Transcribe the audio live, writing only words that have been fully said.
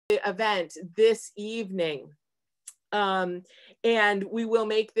the event this evening. And we will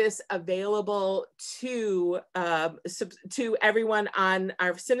make this available to everyone on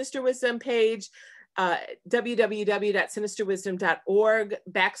our Sinister Wisdom page,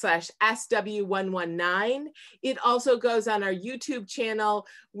 www.sinisterwisdom.org/SW119. It also goes on our YouTube channel,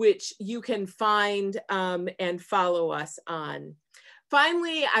 which you can find and follow us on.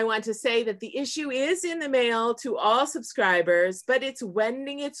 Finally, I want to say that the issue is in the mail to all subscribers, but it's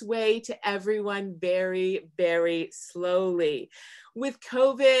wending its way to everyone very, very slowly. With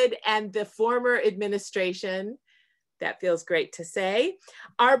COVID and the former administration, that feels great to say,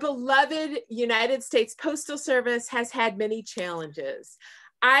 our beloved United States Postal Service has had many challenges.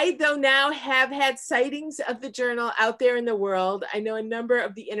 I, though now have had sightings of the journal out there in the world. I know a number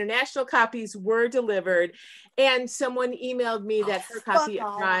of the international copies were delivered, and someone emailed me that her copy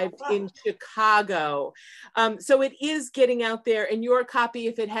arrived in Chicago. So it is getting out there, and your copy,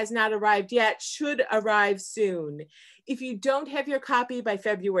 if it has not arrived yet, should arrive soon. If you don't have your copy by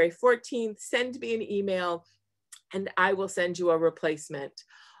February 14th, send me an email and I will send you a replacement.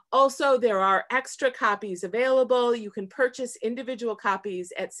 Also, there are extra copies available. You can purchase individual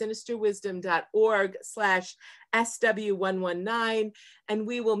copies at sinisterwisdom.org/SW119, and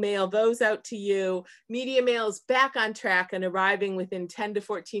we will mail those out to you. Media mail is back on track and arriving within 10 to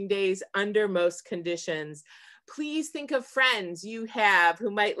 14 days under most conditions. Please think of friends you have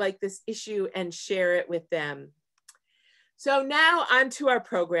who might like this issue and share it with them. So now on to our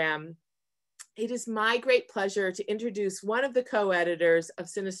program. It is my great pleasure to introduce one of the co-editors of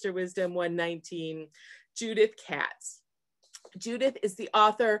Sinister Wisdom 119, Judith Katz. Judith is the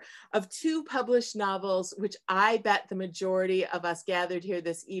author of 2 published novels, which I bet the majority of us gathered here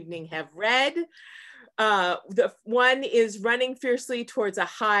this evening have read. The one is Running Fiercely Towards a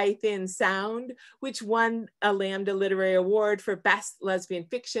High, Thin Sound, which won a Lambda Literary Award for Best Lesbian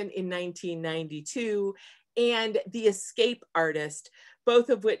Fiction in 1992, and The Escape Artist,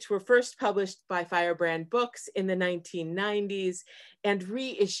 both of which were first published by Firebrand Books in the 1990s and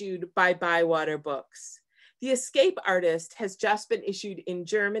reissued by Bywater Books. The Escape Artist has just been issued in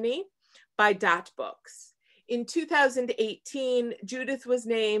Germany by Dot Books. In 2018, Judith was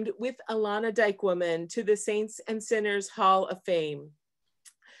named with Elana Dykewomon to the Saints and Sinners Hall of Fame.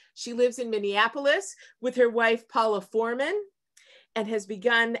 She lives in Minneapolis with her wife, Paula Foreman, and has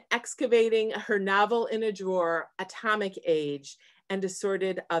begun excavating her novel in a drawer, Atomic Age, and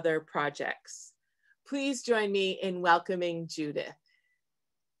assorted other projects. Please join me in welcoming Judith.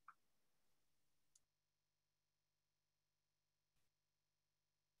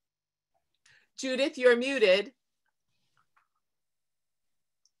 Judith, you're muted.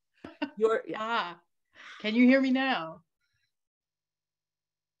 Can you hear me now?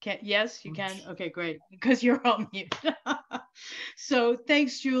 Yes, you can? Okay, great, because you're on mute. So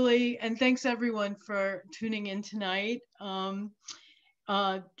thanks, Julie, and thanks everyone for tuning in tonight.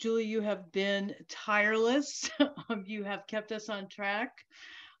 Julie, you have been tireless. You have kept us on track.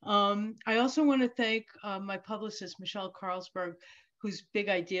 I also want to thank my publicist, Michelle Carlsberg, whose big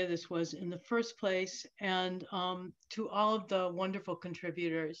idea this was in the first place, and to all of the wonderful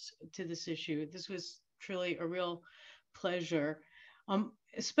contributors to this issue. This was truly a real pleasure.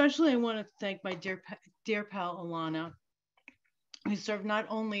 Especially I want to thank my dear pal, Elana, who served not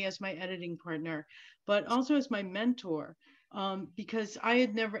only as my editing partner, but also as my mentor, because I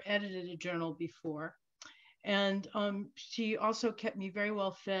had never edited a journal before. And she also kept me very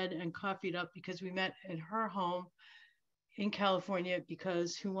well fed and coffeed up, because we met at her home in California,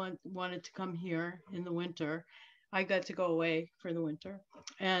 because who wanted to come here in the winter. I got to go away for the winter,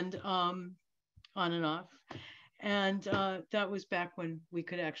 and on and off. And that was back when we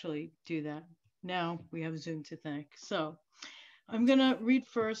could actually do that. Now we have Zoom to thank. So I'm gonna read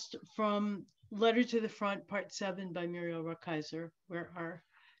first from Letter to the Front, Part 7 by Muriel Rukeyser, where our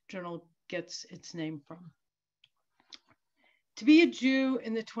journal gets its name from. To be a Jew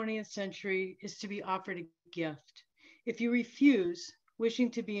in the 20th century is to be offered a gift. If you refuse, wishing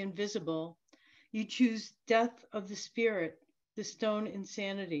to be invisible, you choose death of the spirit, the stone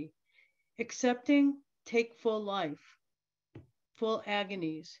insanity. Accepting, take full life, full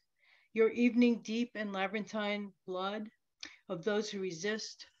agonies, your evening deep and labyrinthine blood of those who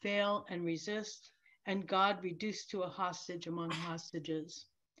resist, fail, and resist, and God reduced to a hostage among hostages.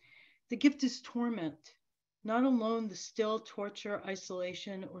 The gift is torment, not alone the still torture,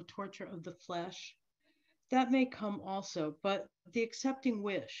 isolation, or torture of the flesh. That may come also, but the accepting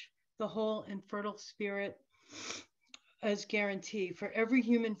wish, the whole and fertile spirit as guarantee for every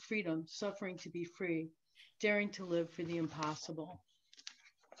human freedom, suffering to be free, daring to live for the impossible.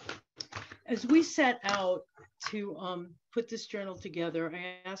 As we set out to put this journal together,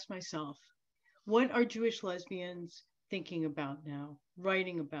 I asked myself, what are Jewish lesbians thinking about now,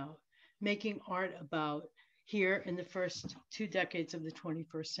 writing about, making art about here in the first 2 decades of the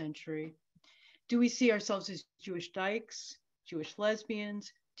 21st century? Do we see ourselves as Jewish dykes, Jewish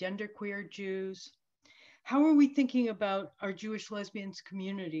lesbians, genderqueer Jews? How are we thinking about our Jewish lesbians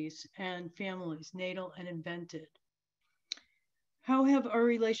communities and families, natal and invented? How have our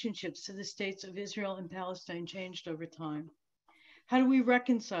relationships to the states of Israel and Palestine changed over time? How do we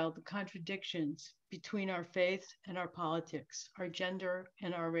reconcile the contradictions between our faith and our politics, our gender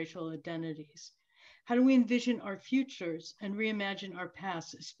and our racial identities? How do we envision our futures and reimagine our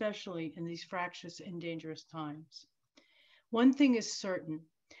past, especially in these fractious and dangerous times? One thing is certain,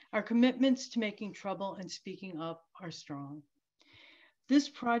 our commitments to making trouble and speaking up are strong. This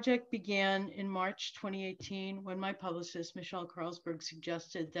project began in March 2018 when my publicist, Mira Schlosberg,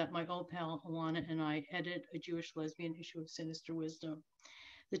 suggested that my old pal Elana and I edit a Jewish lesbian issue of Sinister Wisdom.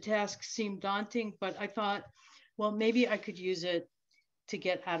 The task seemed daunting, but I thought, well, maybe I could use it to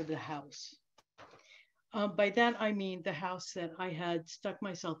get out of the house. By that, I mean the house that I had stuck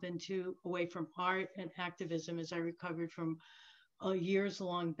myself into, away from art and activism as I recovered from a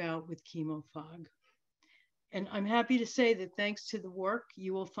years-long bout with chemophag. And I'm happy to say that thanks to the work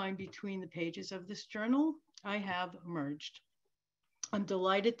you will find between the pages of this journal, I have emerged. I'm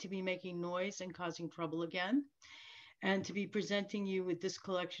delighted to be making noise and causing trouble again, and to be presenting you with this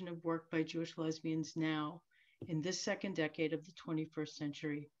collection of work by Jewish lesbians now, in this second decade of the 21st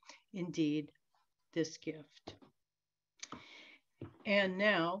century. Indeed, this gift. And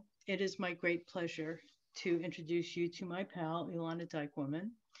now it is my great pleasure to introduce you to my pal, Elana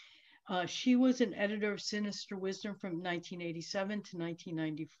Dykewomon. She was an editor of Sinister Wisdom from 1987 to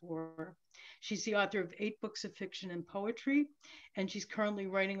 1994. She's the author of 8 books of fiction and poetry, and she's currently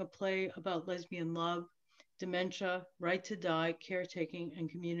writing a play about lesbian love, dementia, right to die, caretaking, and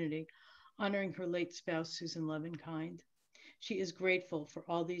community, honoring her late spouse, Susan Levenkind. She is grateful for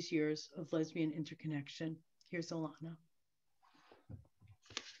all these years of lesbian interconnection. Here's Elana.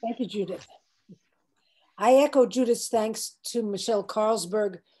 Thank you, Judith. I echo Judith's thanks to Mira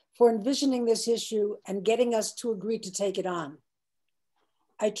Schlosberg for envisioning this issue and getting us to agree to take it on.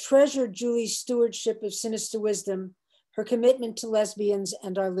 I treasure Julie's stewardship of Sinister Wisdom, her commitment to lesbians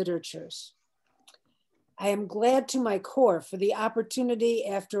and our literatures. I am glad to my core for the opportunity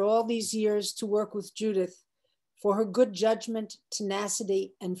after all these years to work with Judith, for her good judgment,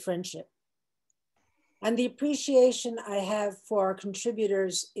 tenacity, and friendship. And the appreciation I have for our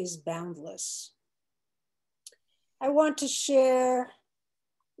contributors is boundless. I want to share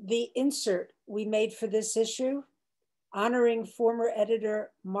the insert we made for this issue, honoring former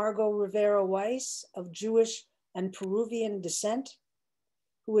editor Margot Rivera-Weiss of Jewish and Peruvian descent,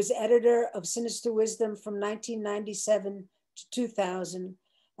 who was editor of Sinister Wisdom from 1997 to 2000,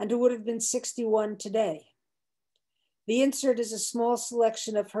 and who would have been 61 today. The insert is a small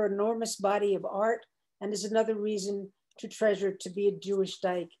selection of her enormous body of art and is another reason to treasure to be a Jewish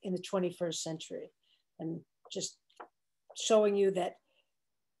dyke in the 21st century. And just showing you that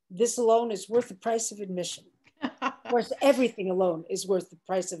this alone is worth the price of admission. Of course, everything alone is worth the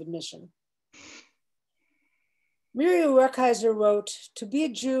price of admission. Miri Rukeyser wrote, "To be a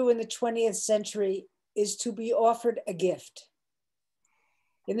Jew in the 20th century is to be offered a gift.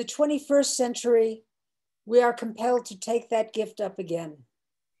 In the 21st century, we are compelled to take that gift up again.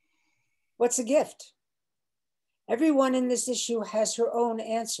 What's a gift? Everyone in this issue has her own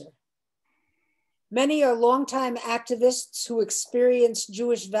answer. Many are longtime activists who experience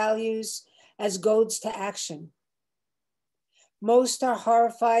Jewish values as goads to action. Most are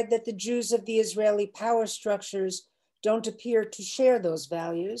horrified that the Jews of the Israeli power structures don't appear to share those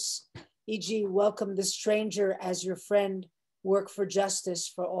values, e.g., welcome the stranger as your friend, work for justice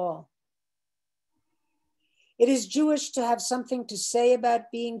for all. It is Jewish to have something to say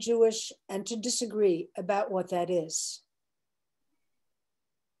about being Jewish and to disagree about what that is.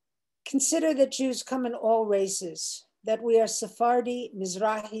 Consider that Jews come in all races, that we are Sephardi,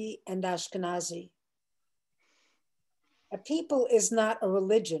 Mizrahi, and Ashkenazi. A people is not a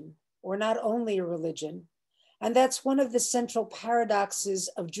religion, or not only a religion, and that's one of the central paradoxes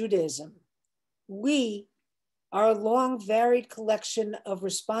of Judaism. We are a long, varied collection of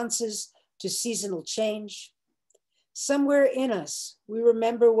responses to seasonal change. Somewhere in us, we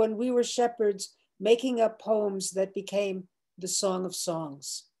remember when we were shepherds making up poems that became the Song of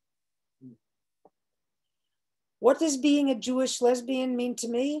Songs. What does being a Jewish lesbian mean to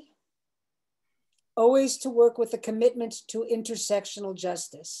me? Always to work with a commitment to intersectional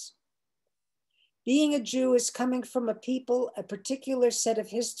justice. Being a Jew is coming from a people, a particular set of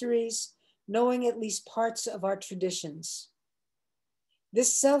histories, knowing at least parts of our traditions.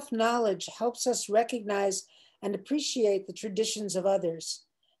 This self-knowledge helps us recognize and appreciate the traditions of others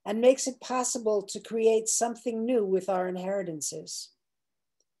and makes it possible to create something new with our inheritances.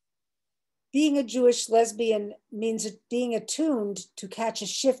 Being a Jewish lesbian means being attuned to catch a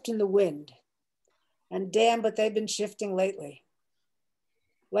shift in the wind. And damn, but they've been shifting lately.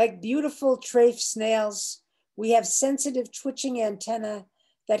 Like beautiful trafe snails, we have sensitive twitching antennae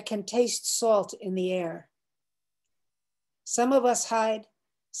that can taste salt in the air. Some of us hide,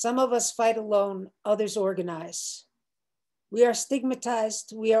 some of us fight alone, others organize. We are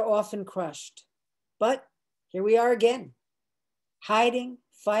stigmatized, we are often crushed. But here we are again, hiding,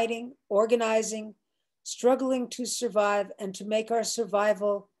 fighting, organizing, struggling to survive and to make our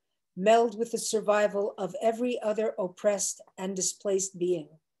survival meld with the survival of every other oppressed and displaced being.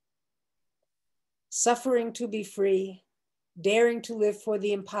 Suffering to be free, daring to live for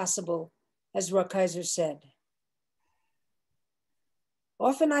the impossible, as Rukeyser said.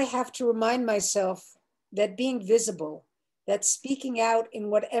 Often I have to remind myself that being visible, that speaking out in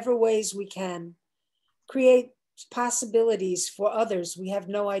whatever ways we can, create possibilities for others we have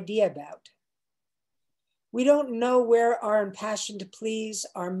no idea about. We don't know where our impassioned pleas,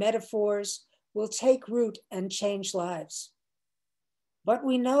 our metaphors will take root and change lives. But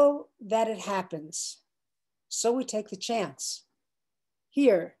we know that it happens, so we take the chance.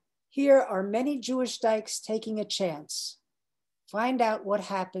 Here are many Jewish dykes taking a chance. Find out what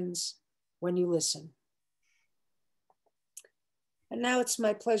happens when you listen. And now it's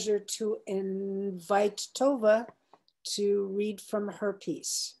my pleasure to invite Tova to read from her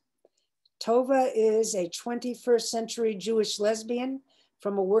piece. Tova is a 21st century Jewish lesbian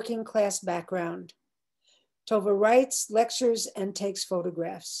from a working class background. Tova writes, lectures, and takes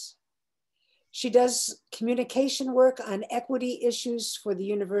photographs. She does communication work on equity issues for the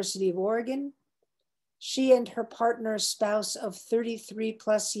University of Oregon. She and her partner, spouse of 33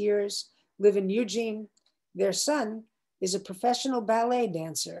 plus years, live in Eugene. Their son is a professional ballet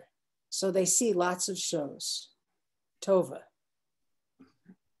dancer, so they see lots of shows. Tova.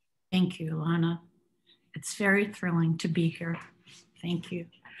 Thank you, Elana. It's very thrilling to be here. Thank you.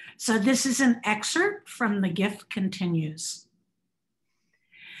 So this is an excerpt from The Gift Continues.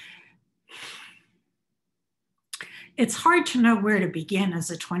 It's hard to know where to begin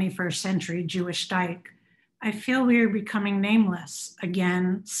as a 21st century Jewish dyke. I feel we are becoming nameless,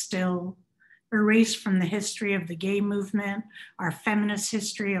 again, still, erased from the history of the gay movement, our feminist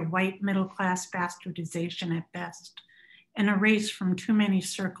history, a white middle-class bastardization at best, and erased from too many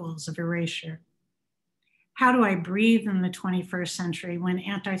circles of erasure. How do I breathe in the 21st century when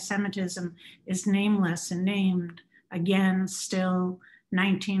anti-Semitism is nameless and named, again, still,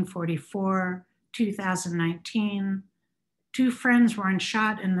 1944, 2019, 2 friends were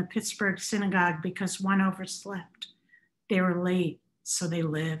shot in the Pittsburgh synagogue because one overslept. They were late, so they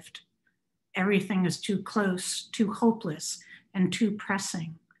lived. Everything is too close, too hopeless, and too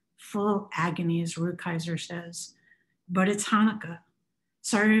pressing. Full agony, as Rukeyser says. But it's Hanukkah.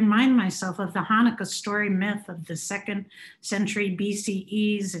 So I remind myself of the Hanukkah story myth of the 2nd century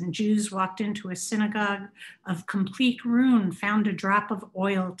BCEs, and Jews walked into a synagogue of complete ruin, found a drop of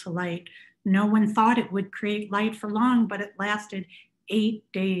oil to light. No one thought it would create light for long, but it lasted 8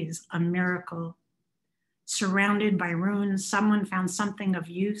 days, a miracle. Surrounded by ruins, someone found something of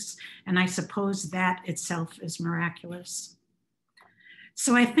use, and I suppose that itself is miraculous.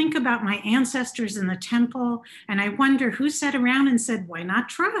 So I think about my ancestors in the temple, and I wonder who sat around and said, why not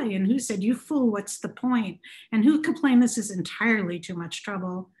try? And who said, you fool, what's the point? And who complained this is entirely too much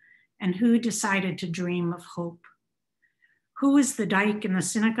trouble? And who decided to dream of hope? Who was the dyke in the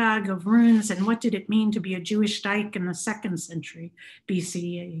synagogue of ruins, and what did it mean to be a Jewish dyke in the 2nd century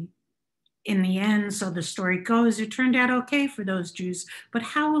BCE? In the end, so the story goes, it turned out okay for those Jews, but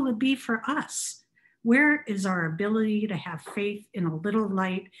how will it be for us? Where is our ability to have faith in a little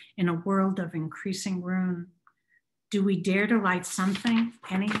light in a world of increasing ruin? Do we dare to light something,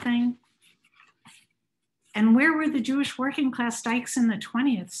 anything? And where were the Jewish working class dykes in the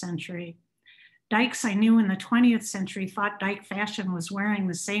 20th century? Dykes I knew in the 20th century thought dyke fashion was wearing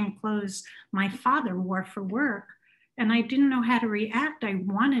the same clothes my father wore for work, and I didn't know how to react. I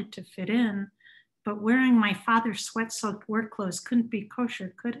wanted to fit in, but wearing my father's sweat-soaked work clothes couldn't be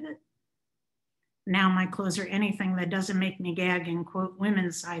kosher, could it? Now my clothes are anything that doesn't make me gag in, quote,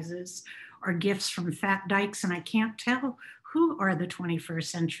 women's sizes, or gifts from fat dykes, and I can't tell who are the 21st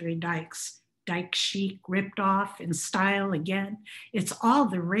century dykes. Dyke chic, ripped off, in style again. It's all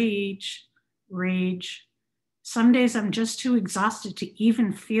the rage. Some days I'm just too exhausted to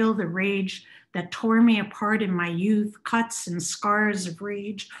even feel the rage that tore me apart in my youth. Cuts and scars of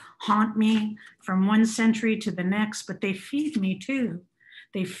rage haunt me from one century to the next, but they feed me too.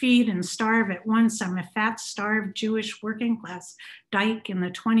 They feed and starve at once. I'm a fat, starved Jewish working class dyke in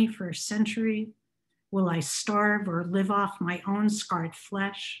the 21st century. Will I starve or live off my own scarred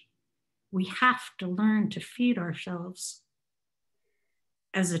flesh? We have to learn to feed ourselves.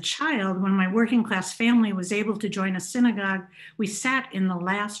 As a child, when my working class family was able to join a synagogue, we sat in the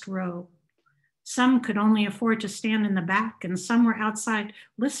last row. Some could only afford to stand in the back, and some were outside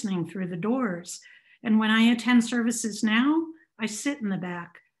listening through the doors. And when I attend services now, I sit in the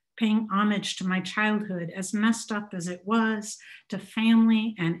back, paying homage to my childhood, as messed up as it was, to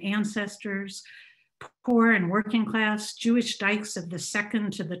family and ancestors, poor and working class, Jewish dykes of the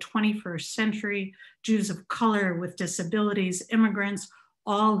 2nd to the 21st century, Jews of color with disabilities, immigrants,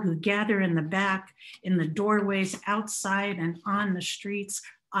 all who gather in the back, in the doorways, outside and on the streets.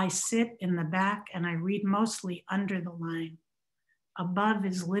 I sit in the back and I read mostly under the line. Above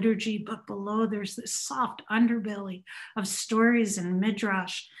is liturgy, but below there's this soft underbelly of stories and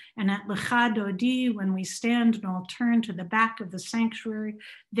midrash. And at Lecha Dodi, when we stand and all turn to the back of the sanctuary,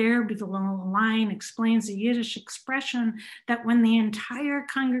 there below the line explains a Yiddish expression that when the entire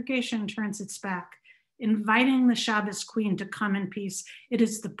congregation turns its back, inviting the Shabbos queen to come in peace, it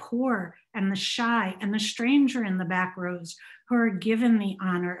is the poor and the shy and the stranger in the back rows who are given the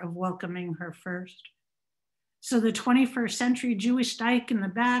honor of welcoming her first. So the 21st century Jewish dyke in the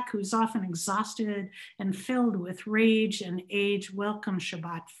back, who's often exhausted and filled with rage and age, welcome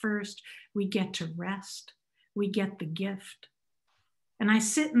Shabbat first. We get to rest. We get the gift. And I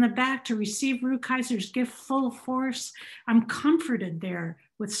sit in the back to receive Ru Kaiser's gift full force. I'm comforted there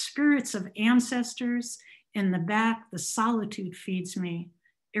with spirits of ancestors. In the back, the solitude feeds me.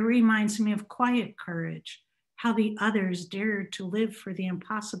 It reminds me of quiet courage, how the others dared to live for the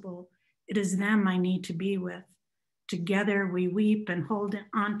impossible. It is them I need to be with. Together we weep and hold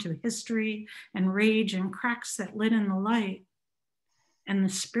on to history and rage and cracks that lit in the light. And the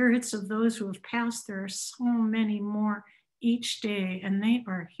spirits of those who have passed, there are so many more each day, and they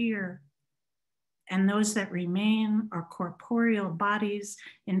are here. And those that remain are corporeal bodies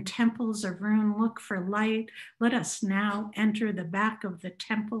in temples of Rune. Look for light. Let us now enter the back of the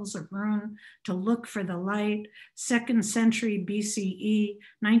temples of Rune to look for the light. 2nd century BCE,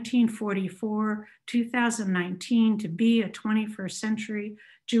 1944, 2019, to be a 21st century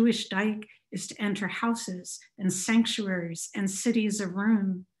Jewish dyke is to enter houses and sanctuaries and cities of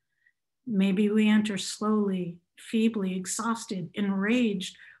Rune. Maybe we enter slowly, feebly, exhausted,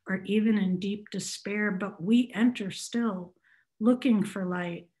 enraged, or even in deep despair, but we enter still, looking for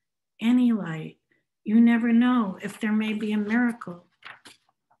light, any light. You never know if there may be a miracle.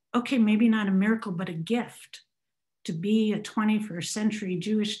 Okay, maybe not a miracle, but a gift. To be a 21st century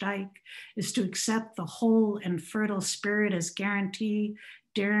Jewish dyke is to accept the whole and fertile spirit as guarantee,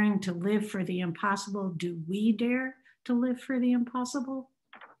 daring to live for the impossible. Do we dare to live for the impossible?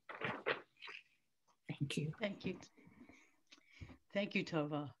 Thank you. Thank you. Thank you,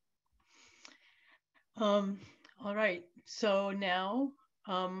 Tova. All right, so now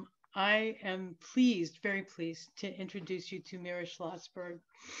I am pleased, very pleased to introduce you to Mira Schlosberg,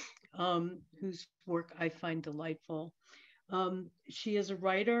 whose work I find delightful. She is a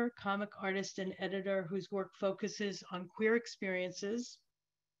writer, comic artist, and editor whose work focuses on queer experiences,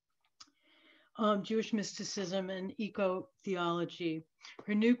 Jewish mysticism, and eco-theology.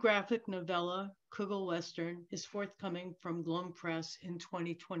 Her new graphic novella, Kugel Western, is forthcoming from Glum Press in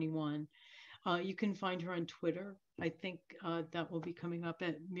 2021. You can find her on Twitter. I think that will be coming up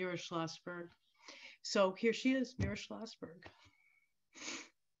at Mira Schlosberg. So here she is, Mira Schlosberg.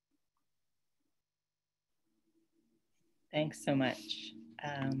 Thanks so much.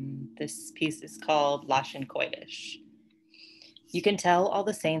 This piece is called Lashon Kodesh. You can tell all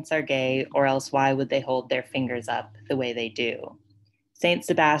the saints are gay, or else why would they hold their fingers up the way they do? Saint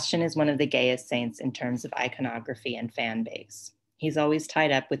Sebastian is one of the gayest saints in terms of iconography and fan base. He's always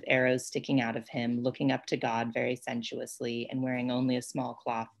tied up with arrows sticking out of him, looking up to God very sensuously, and wearing only a small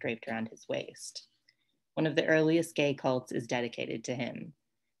cloth draped around his waist. One of the earliest gay cults is dedicated to him.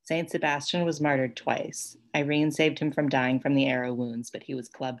 Saint Sebastian was martyred twice. Irene saved him from dying from the arrow wounds, but he was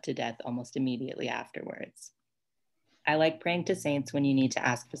clubbed to death almost immediately afterwards. I like praying to saints when you need to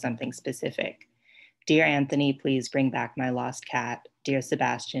ask for something specific. Dear Anthony, please bring back my lost cat. Dear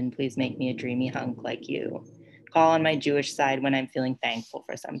Sebastian, please make me a dreamy hunk like you. Call on my Jewish side when I'm feeling thankful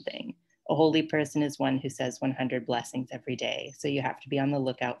for something. A holy person is one who says 100 blessings every day, so you have to be on the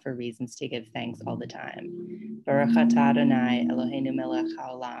lookout for reasons to give thanks all the time. Baruch atah Adonai Eloheinu melech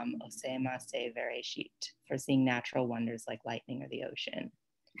haolam oseh maaseh bereshit, for seeing natural wonders like lightning or the ocean.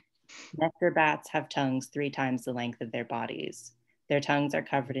 Nectar bats have tongues 3 times the length of their bodies. Their tongues are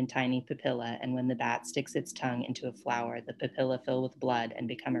covered in tiny papilla, and when the bat sticks its tongue into a flower, the papilla fill with blood and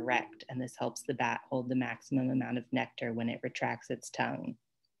become erect, and this helps the bat hold the maximum amount of nectar when it retracts its tongue.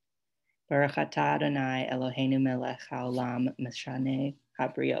 Baruch atah Adonai Eloheinu melech haolam meshane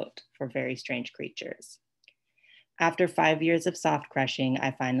habriot, for very strange creatures. After 5 years of soft crushing,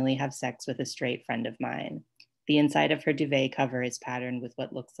 I finally have sex with a straight friend of mine. The inside of her duvet cover is patterned with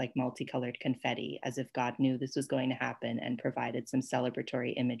what looks like multicolored confetti, as if God knew this was going to happen and provided some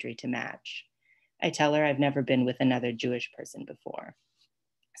celebratory imagery to match. I tell her I've never been with another Jewish person before.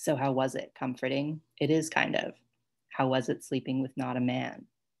 So how was it? Comforting? It is, kind of. How was it sleeping with not a man?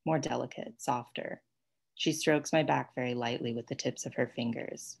 More delicate, softer. She strokes my back very lightly with the tips of her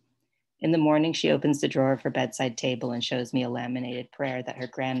fingers. In the morning, she opens the drawer of her bedside table and shows me a laminated prayer that her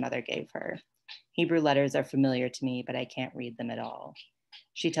grandmother gave her. Hebrew letters are familiar to me, but I can't read them at all.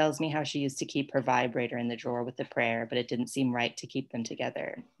 She tells me how she used to keep her vibrator in the drawer with the prayer, but it didn't seem right to keep them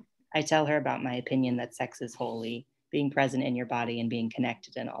together. I tell her about my opinion that sex is holy, being present in your body and being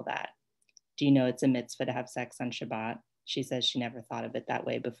connected and all that. Do you know it's a mitzvah to have sex on Shabbat? She says she never thought of it that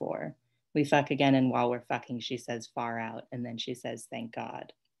way before. We fuck again, and while we're fucking, she says far out, and then she says, thank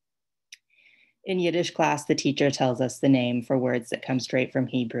God. In Yiddish class, the teacher tells us the name for words that come straight from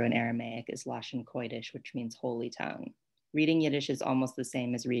Hebrew and Aramaic is Lashon Kodesh, which means holy tongue. Reading Yiddish is almost the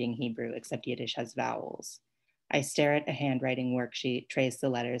same as reading Hebrew, except Yiddish has vowels. I stare at a handwriting worksheet, trace the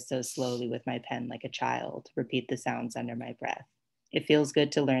letters so slowly with my pen like a child, repeat the sounds under my breath. It feels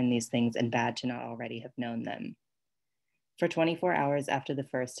good to learn these things and bad to not already have known them. For 24 hours after the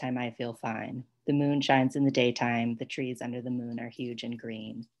first time, I feel fine. The moon shines in the daytime. The trees under the moon are huge and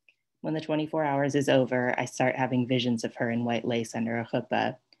green. When the 24 hours is over, I start having visions of her in white lace under a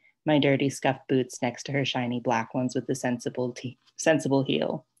chuppah, my dirty scuffed boots next to her shiny black ones with the sensible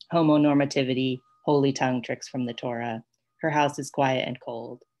heel, homonormativity, holy tongue tricks from the Torah. Her house is quiet and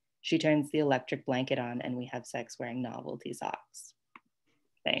cold. She turns the electric blanket on and we have sex wearing novelty socks.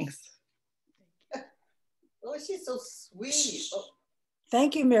 Thanks. Oh, she's so sweet. Oh.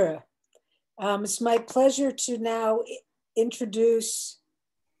 Thank you, Mira. It's my pleasure to now introduce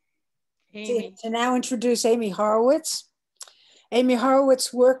Amy Horowitz. Amy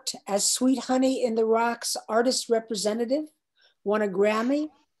Horowitz worked as Sweet Honey in the Rock's artist representative, won a Grammy,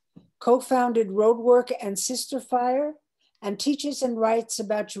 co-founded Roadwork and Sister Fire, and teaches and writes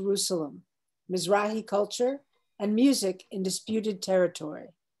about Jerusalem, Mizrahi culture, and music in disputed territory.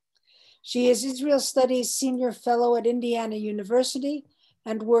 She is Israel Studies Senior Fellow at Indiana University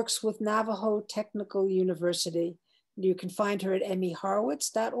and works with Navajo Technical University. You can find her at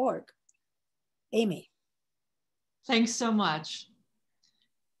amyhorowitz.org. Amy. Thanks so much.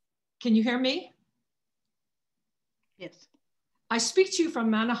 Can you hear me? Yes. I speak to you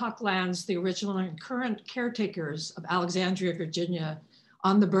from Manahawk lands, the original and current caretakers of Alexandria, Virginia,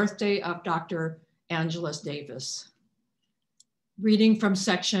 on the birthday of Dr. Angelus Davis. Reading from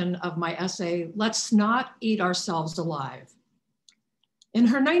section of my essay, Let's Not Eat Ourselves Alive. In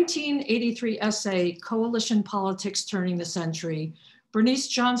her 1983 essay, Coalition Politics Turning the Century, Bernice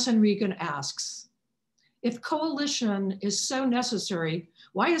Johnson Regan asks, if coalition is so necessary,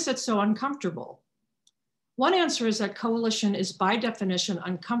 why is it so uncomfortable? One answer is that coalition is by definition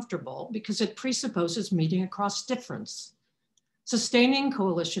uncomfortable because it presupposes meeting across difference. Sustaining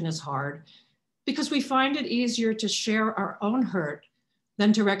coalition is hard because we find it easier to share our own hurt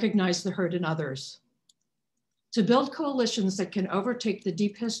than to recognize the hurt in others. To build coalitions that can overtake the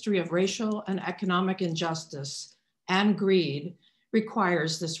deep history of racial and economic injustice and greed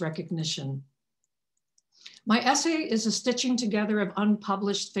requires this recognition. My essay is a stitching together of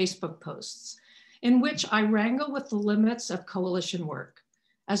unpublished Facebook posts in which I wrangle with the limits of coalition work,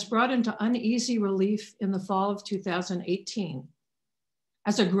 as brought into uneasy relief in the fall of 2018.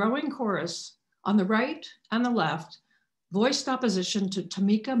 As a growing chorus on the right and the left voiced opposition to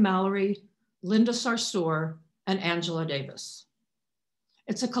Tamika Mallory, Linda Sarsour, and Angela Davis.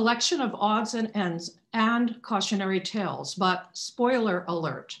 It's a collection of odds and ends and cautionary tales, but spoiler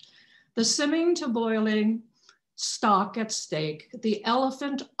alert, the simming to boiling stock at stake, the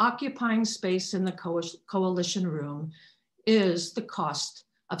elephant occupying space in the coalition room is the cost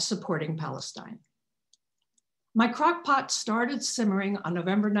of supporting Palestine. My crock pot started simmering on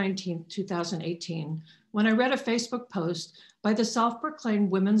November 19th, 2018, when I read a Facebook post by the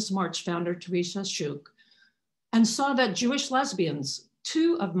self-proclaimed Women's March founder, Teresa Schuch, and saw that Jewish lesbians,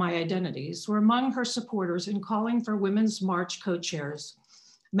 two of my identities were among her supporters in calling for Women's March co-chairs,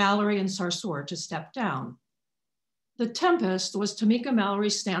 Mallory and Sarsour, to step down. The tempest was Tamika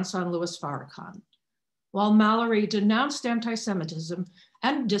Mallory's stance on Louis Farrakhan. While Mallory denounced anti-Semitism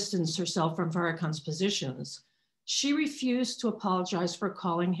and distanced herself from Farrakhan's positions, she refused to apologize for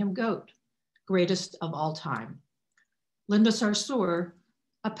calling him GOAT, greatest of all time. Linda Sarsour,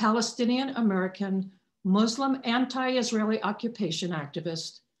 a Palestinian-American Muslim anti-Israeli occupation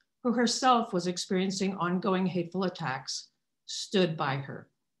activist who herself was experiencing ongoing hateful attacks, stood by her.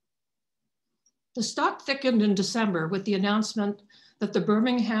 The stock thickened in December with the announcement that the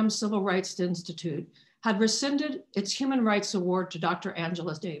Birmingham Civil Rights Institute had rescinded its Human Rights Award to Dr.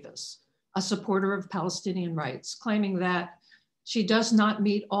 Angela Davis, a supporter of Palestinian rights, claiming that she does not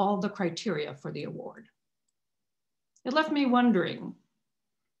meet all the criteria for the award. It left me wondering,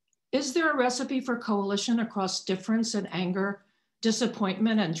 is there a recipe for coalition across difference and anger,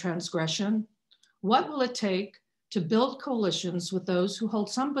 disappointment and transgression? What will it take to build coalitions with those who hold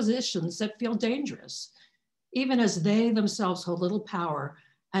some positions that feel dangerous, even as they themselves hold little power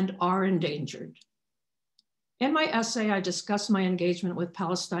and are endangered? In my essay, I discuss my engagement with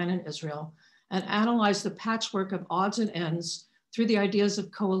Palestine and Israel and analyze the patchwork of odds and ends through the ideas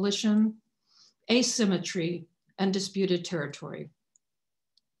of coalition, asymmetry, and disputed territory.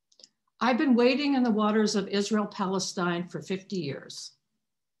 I've been wading in the waters of Israel-Palestine for 50 years.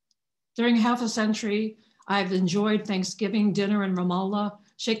 During half a century, I've enjoyed Thanksgiving dinner in Ramallah,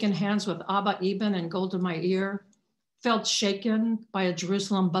 shaken hands with Abba Eban and Golda Meir, felt shaken by a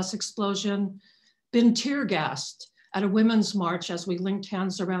Jerusalem bus explosion, been tear-gassed at a women's march as we linked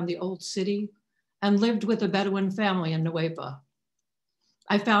hands around the old city, and lived with a Bedouin family in Nueva.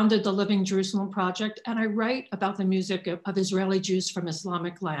 I founded the Living Jerusalem Project, and I write about the music of Israeli Jews from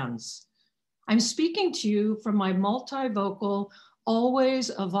Islamic lands. I'm speaking to you from my multivocal, always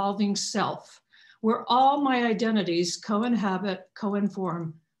evolving self, where all my identities co-inhabit,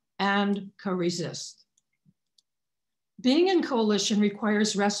 co-inform, and co-resist. Being in coalition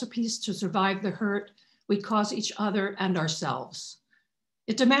requires recipes to survive the hurt we cause each other and ourselves.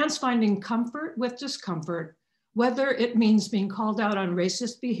 It demands finding comfort with discomfort, whether it means being called out on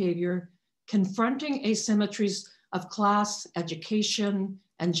racist behavior, confronting asymmetries of class, education,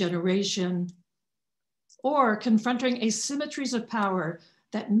 and generation, or confronting asymmetries of power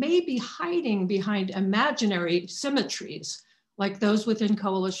that may be hiding behind imaginary symmetries, like those within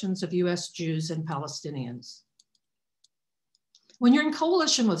coalitions of US Jews and Palestinians. When you're in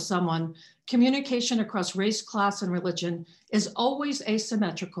coalition with someone, communication across race, class, and religion is always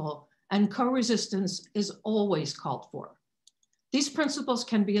asymmetrical, and co-resistance is always called for. These principles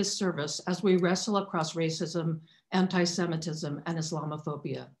can be of service as we wrestle across racism, anti-Semitism, and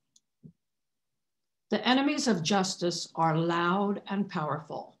Islamophobia. The enemies of justice are loud and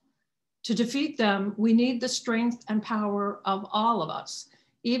powerful. To defeat them, we need the strength and power of all of us,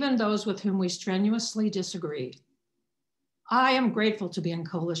 even those with whom we strenuously disagree. I am grateful to be in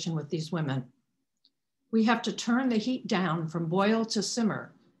coalition with these women. We have to turn the heat down from boil to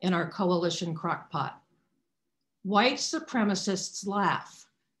simmer in our coalition crockpot. White supremacists laugh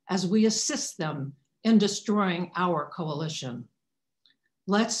as we assist them in destroying our coalition.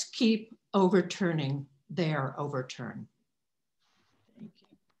 Let's keep overturning their overturn. Thank you.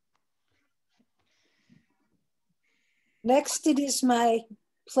 Next, it is my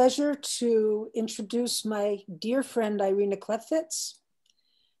pleasure to introduce my dear friend, Irena Klepfisz,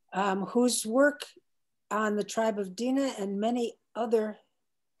 whose work on the tribe of Dinah and many other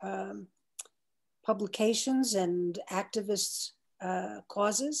publications and activists'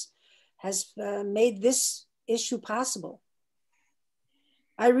 causes has made this issue possible.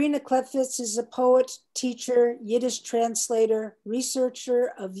 Irena Klepfisz is a poet, teacher, Yiddish translator,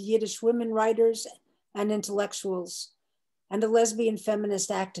 researcher of Yiddish women writers and intellectuals, and a lesbian feminist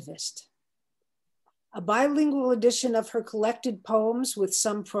activist. A bilingual edition of her collected poems with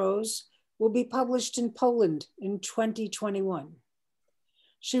some prose will be published in Poland in 2021.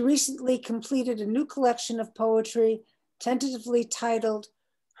 She recently completed a new collection of poetry tentatively titled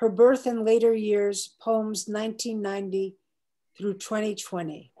Her Birth and Later Years, Poems 1990 through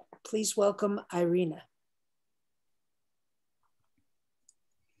 2020. Please welcome Irena.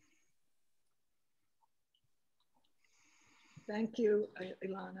 Thank you,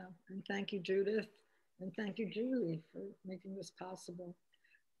 Elana, and thank you, Judith, and thank you, Julie, for making this possible.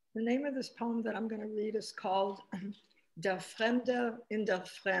 The name of this poem that I'm going to read is called Der Fremde in der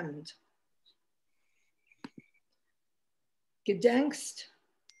Fremd. Gedenkst,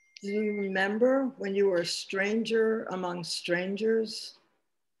 do you remember when you were a stranger among strangers?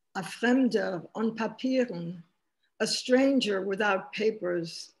 A Fremde on Papieren, a stranger without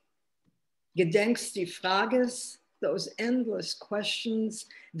papers. Gedenkst die Frages, those endless questions.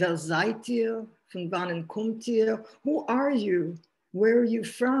 Wer seid ihr? Von wannen kommt ihr? Who are you? Where are you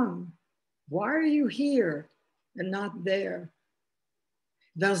from? Why are you here and not there?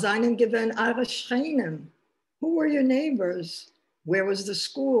 Wer seinen gewinn eure Schreinen? Who were your neighbors? Where was the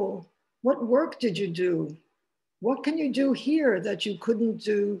school? What work did you do? What can you do here that you couldn't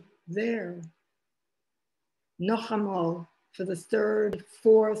do there? Noch einmal, for the third,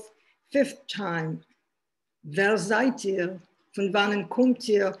 fourth, fifth time. Wer seid ihr? Von wannen kommt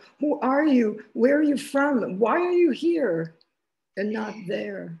ihr? Who are you? Where are you from? Why are you here and not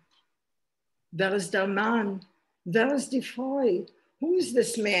there? Wer ist der Mann? Wer ist die Frau? Who is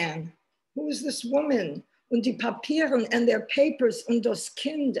this man? Who is this woman? Und die Papieren and their papers und das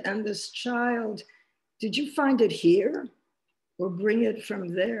Kind and this child. Did you find it here or bring it from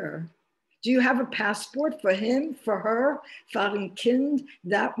there? Do you have a passport for him, for her, for ein Kind,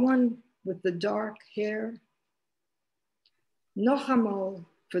 that one with the dark hair? Noch einmal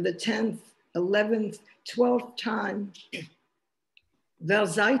for the 10th, 11th, 12th time. Wer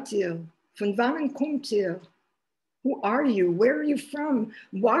seid ihr? Von wannen kommt ihr? Who are you? Where are you from?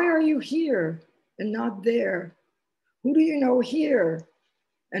 Why are you here and not there? Who do you know here?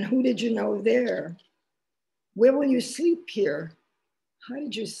 And who did you know there? Where will you sleep here? How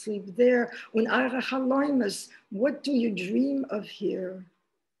did you sleep there? Und eure Halaimas, what do you dream of here?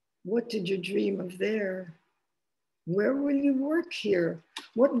 What did you dream of there? Where will you work here?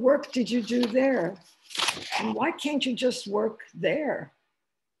 What work did you do there? And why can't you just work there?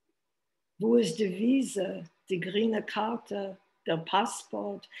 Wo ist die Visa, die grüne Karte, der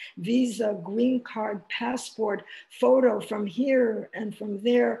Passport, Visa, green card, passport, photo from here and from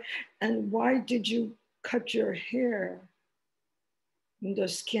there? And why did you cut your hair? Und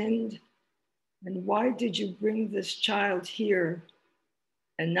das Kind, and why did you bring this child here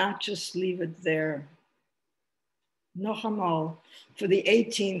and not just leave it there? Noch einmal, for the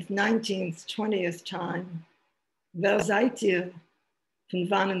 18th, 19th, 20th time. Wer seid ihr? Von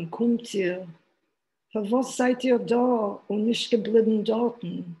wannen kommt ihr? Für was seid ihr da und nicht geblieben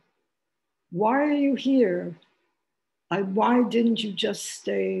dorten? Why are you here? Why didn't you just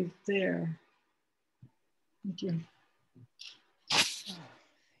stay there? Thank you.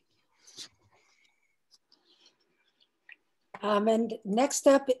 And next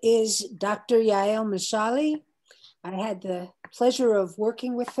up is Dr. Yael Mishali. I had the pleasure of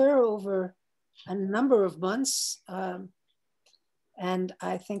working with her over a number of months. And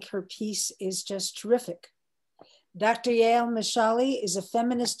I think her piece is just terrific. Dr. Yael Mishali is a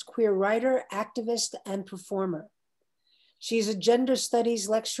feminist queer writer, activist, and performer. She's a gender studies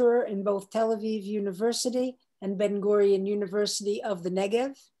lecturer in both Tel Aviv University and Ben Gurion University of the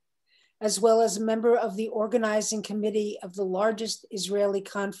Negev, as well as a member of the organizing committee of the largest Israeli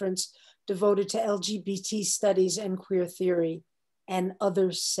conference devoted to LGBT studies and queer theory and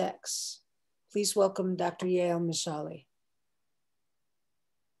other sex. Please welcome Dr. Yael Mishali.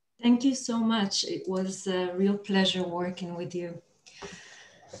 Thank you so much. It was a real pleasure working with you.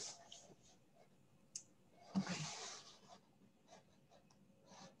 Okay.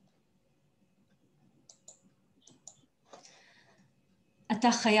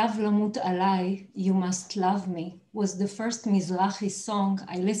 אתה חייב למות עליי, You Must Love Me, was the first Mizrahi song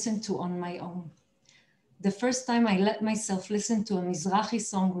I listened to on my own. The first time I let myself listen to a Mizrahi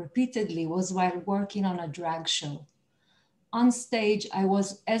song repeatedly was while working on a drag show. On stage, I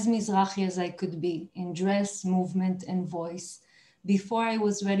was as Mizrahi as I could be in dress, movement, and voice before I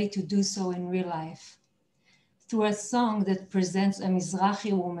was ready to do so in real life. Through a song that presents a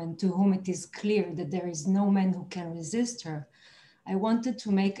Mizrahi woman to whom it is clear that there is no man who can resist her, I wanted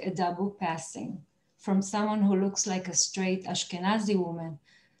to make a double passing from someone who looks like a straight Ashkenazi woman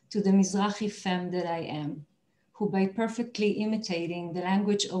to the Mizrahi femme that I am, who by perfectly imitating the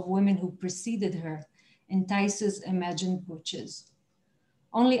language of women who preceded her, entices imagined butches.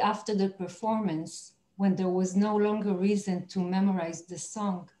 Only after the performance, when there was no longer reason to memorize the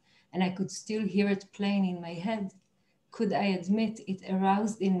song and I could still hear it playing in my head, could I admit it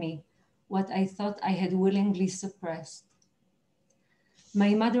aroused in me what I thought I had willingly suppressed.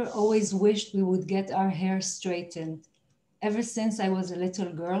 My mother always wished we would get our hair straightened. Ever since I was a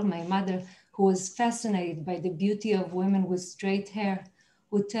little girl, my mother, who was fascinated by the beauty of women with straight hair,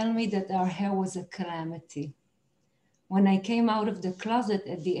 would tell me that our hair was a calamity. When I came out of the closet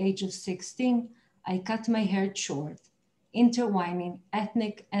at the age of 16, I cut my hair short, intertwining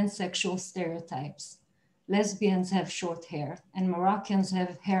ethnic and sexual stereotypes. Lesbians have short hair and Moroccans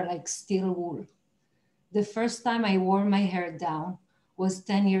have hair like steel wool. The first time I wore my hair down was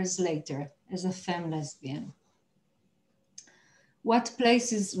 10 years later as a femme lesbian. What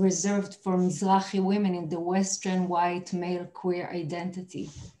place is reserved for Mizrahi women in the Western white male queer identity?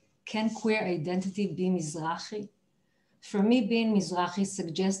 Can queer identity be Mizrahi? For me, being Mizrahi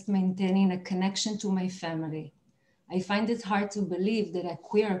suggests maintaining a connection to my family. I find it hard to believe that a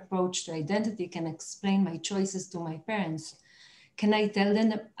queer approach to identity can explain my choices to my parents. Can I tell them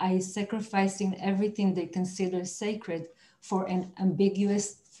that I am sacrificing everything they consider sacred for an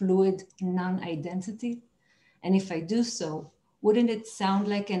ambiguous, fluid, non-identity? And if I do so, wouldn't it sound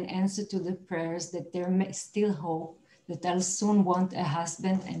like an answer to the prayers that there may still hope that I'll soon want a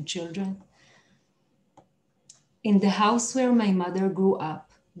husband and children? In the house where my mother grew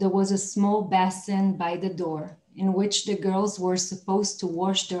up, there was a small basin by the door in which the girls were supposed to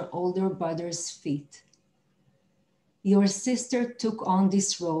wash their older brother's feet. Your sister took on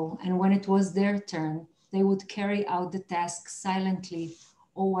this role, and when it was their turn, they would carry out the task silently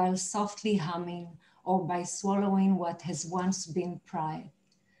or while softly humming or by swallowing what has once been pride.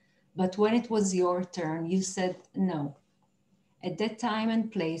 But when it was your turn, you said no. At that time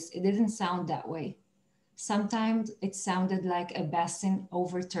and place, it didn't sound that way. Sometimes it sounded like a basin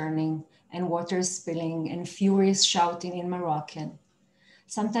overturning and water spilling and furious shouting in Moroccan.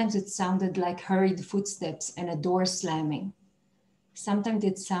 Sometimes it sounded like hurried footsteps and a door slamming. Sometimes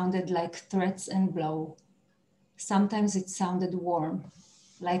it sounded like threats and blow. Sometimes it sounded warm,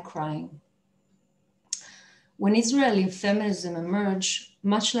 like crying. When Israeli feminism emerged,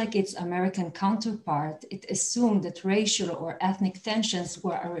 much like its American counterpart, it assumed that racial or ethnic tensions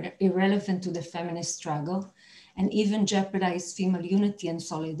were irrelevant to the feminist struggle and even jeopardized female unity and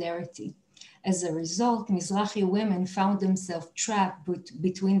solidarity. As a result, Mizrahi women found themselves trapped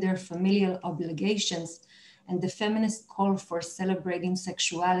between their familial obligations and the feminist call for celebrating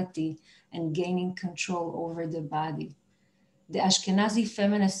sexuality and gaining control over the body. The Ashkenazi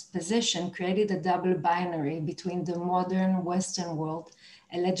feminist position created a double binary between the modern Western world,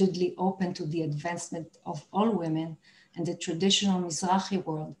 allegedly open to the advancement of all women, and the traditional Mizrahi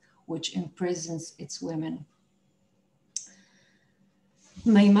world, which imprisons its women.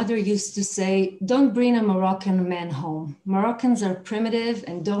 My mother used to say, don't bring a Moroccan man home. Moroccans are primitive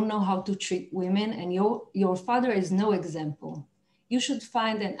and don't know how to treat women, and your father is no example. You should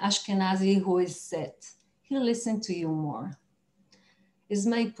find an Ashkenazi who is set. He'll listen to you more. Is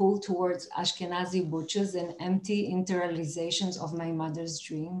my pull towards Ashkenazi butches and empty interrealizations of my mother's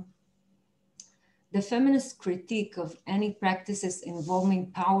dream? The feminist critique of any practices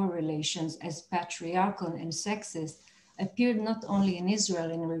involving power relations as patriarchal and sexist appeared not only in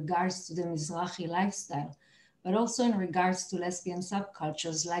Israel in regards to the Mizrahi lifestyle, but also in regards to lesbian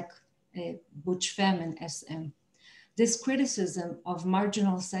subcultures like butch femme and SM. This criticism of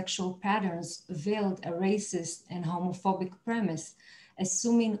marginal sexual patterns veiled a racist and homophobic premise,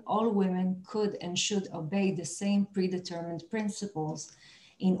 assuming all women could and should obey the same predetermined principles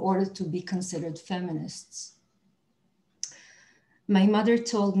in order to be considered feminists. My mother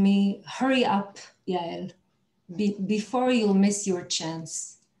told me, hurry up, Yael, before you'll miss your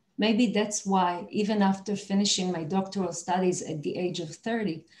chance. Maybe that's why, even after finishing my doctoral studies at the age of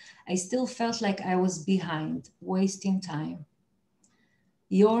 30, I still felt like I was behind, wasting time.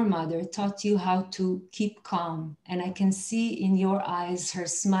 Your mother taught you how to keep calm, and I can see in your eyes her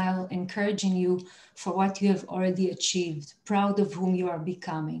smile encouraging you for what you have already achieved, proud of whom you are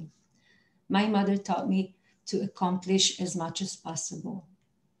becoming. My mother taught me to accomplish as much as possible.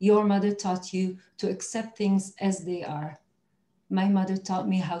 Your mother taught you to accept things as they are. My mother taught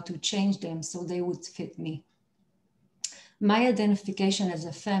me how to change them so they would fit me. My identification as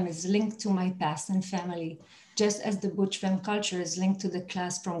a femme is linked to my past and family, just as the butch femme culture is linked to the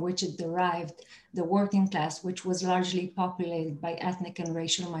class from which it derived, the working class, which was largely populated by ethnic and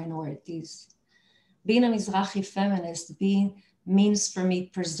racial minorities. Being a Mizrahi feminist means for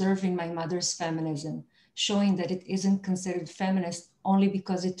me preserving my mother's feminism, showing that it isn't considered feminist only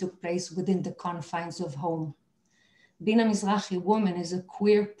because it took place within the confines of home. Being a Mizrahi woman is a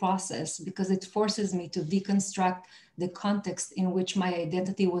queer process because it forces me to deconstruct the context in which my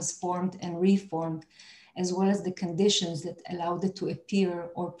identity was formed and reformed, as well as the conditions that allowed it to appear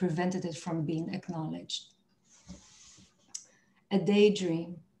or prevented it from being acknowledged. A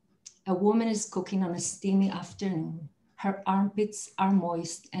daydream. A woman is cooking on a steamy afternoon. Her armpits are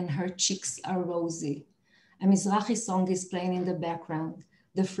moist and her cheeks are rosy. A Mizrahi song is playing in the background.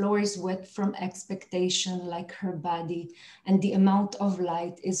 The floor is wet from expectation like her body, and the amount of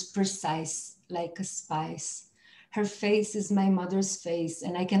light is precise like a spice. Her face is my mother's face,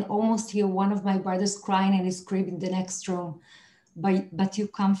 and I can almost hear one of my brothers crying in his crib in the next room. But you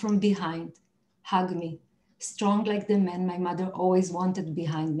come from behind, hug me, strong like the man my mother always wanted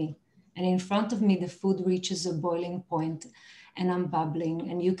behind me. And in front of me, the food reaches a boiling point, and I'm bubbling,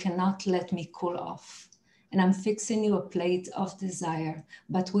 and you cannot let me cool off. And I'm fixing you a plate of desire,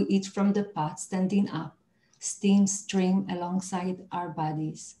 but we eat from the pot standing up, steam stream alongside our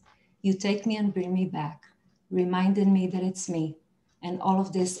bodies. You take me and bring me back, reminding me that it's me, and all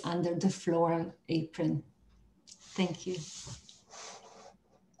of this under the floral apron. Thank you.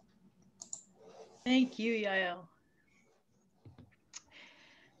 Thank you, Yael.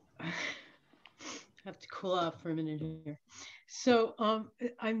 I have to cool off for a minute here. So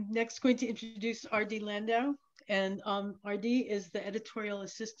I'm next going to introduce R.D. Landau. And R.D. is the editorial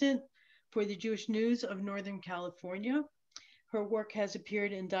assistant for the Jewish News of Northern California. Her work has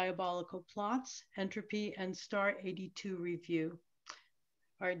appeared in Diabolical Plots, Entropy, and Star 82 Review.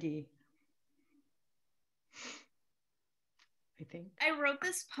 R.D. I think. I wrote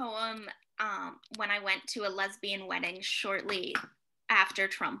this poem when I went to a lesbian wedding shortly after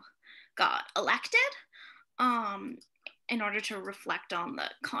Trump got elected, in order to reflect on the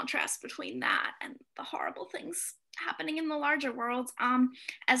contrast between that and the horrible things happening in the larger world.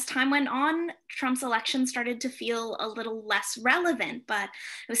 As time went on, Trump's election started to feel a little less relevant, but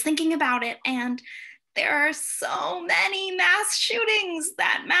I was thinking about it, and there are so many mass shootings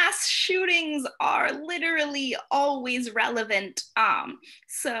that mass shootings are literally always relevant.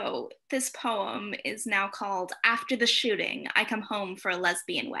 So this poem is now called After the Shooting, I Come Home for a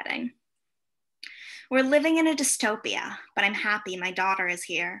Lesbian Wedding. We're living in a dystopia, but I'm happy my daughter is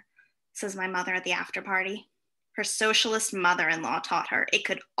here, says my mother at the after party. Her socialist mother-in-law taught her it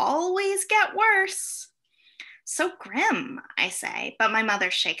could always get worse. So grim, I say, but my mother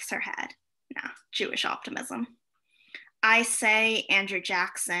shakes her head. No, Jewish optimism. I say Andrew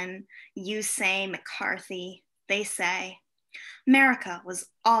Jackson, you say McCarthy, they say, America was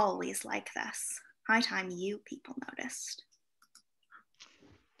always like this. High time you people noticed.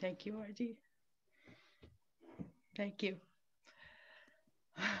 Thank you, R.D. Thank you.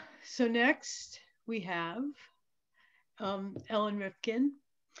 So next we have Ellen Rifkin.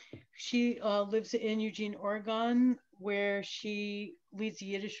 She lives in Eugene, Oregon, where she leads the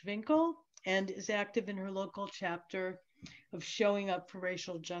Yiddish Winkel and is active in her local chapter of Showing Up for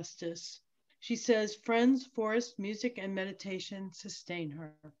Racial Justice. She says, friends, forest, music, and meditation sustain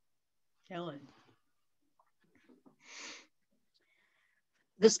her. Ellen.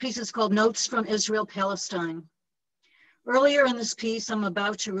 This piece is called Notes from Israel, Palestine. Earlier in this piece I'm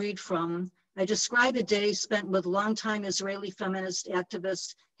about to read from, I describe a day spent with longtime Israeli feminist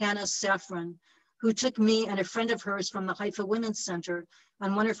activist Hannah Safran, who took me and a friend of hers from the Haifa Women's Center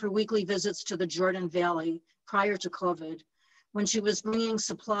on one of her weekly visits to the Jordan Valley prior to COVID, when she was bringing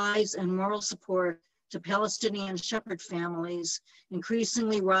supplies and moral support to Palestinian shepherd families,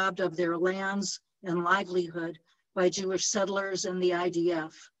 increasingly robbed of their lands and livelihood by Jewish settlers and the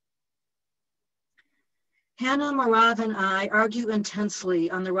IDF. Hannah, Marav, and I argue intensely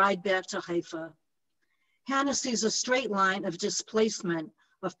on the ride back to Haifa. Hannah sees a straight line of displacement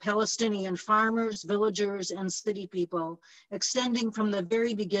of Palestinian farmers, villagers, and city people, extending from the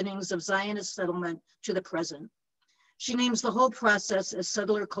very beginnings of Zionist settlement to the present. She names the whole process as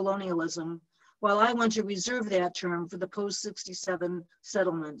settler colonialism, while I want to reserve that term for the post-67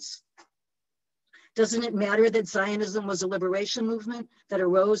 settlements. Doesn't it matter that Zionism was a liberation movement that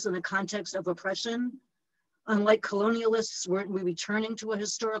arose in a context of oppression? Unlike colonialists, weren't we returning to a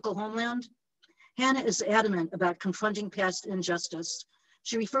historical homeland? Hannah is adamant about confronting past injustice.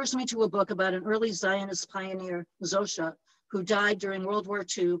 She refers me to a book about an early Zionist pioneer, Zosha, who died during World War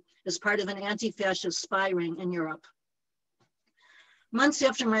II as part of an anti-fascist spy ring in Europe. Months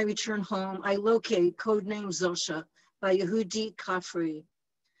after my return home, I locate Codename Zosha by Yehudi Kafri.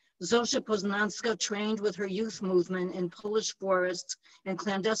 Zosha Poznanska trained with her youth movement in Polish forests and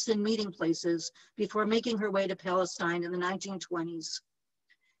clandestine meeting places before making her way to Palestine in the 1920s.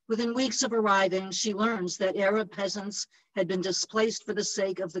 Within weeks of arriving, she learns that Arab peasants had been displaced for the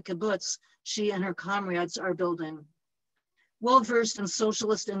sake of the kibbutz she and her comrades are building. Well-versed in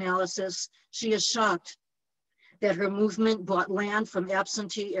socialist analysis, she is shocked that her movement bought land from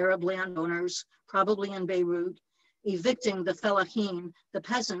absentee Arab landowners, probably in Beirut, evicting the fellahim, the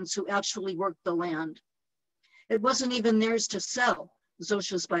peasants who actually worked the land. It wasn't even theirs to sell,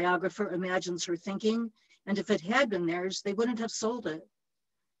 Zosha's biographer imagines her thinking, and if it had been theirs, they wouldn't have sold it.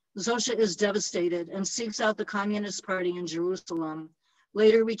 Zosha is devastated and seeks out the Communist Party in Jerusalem,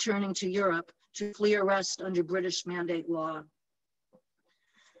 later returning to Europe to flee arrest under British mandate law.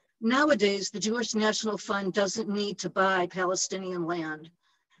 Nowadays, the Jewish National Fund doesn't need to buy Palestinian land,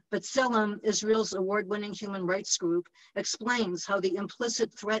 but Selam, Israel's award-winning human rights group, explains how the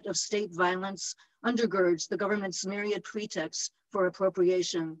implicit threat of state violence undergirds the government's myriad pretexts for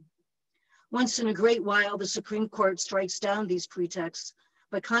appropriation. Once in a great while, the Supreme Court strikes down these pretexts,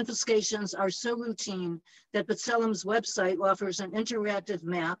 but confiscations are so routine that B'Tselem's website offers an interactive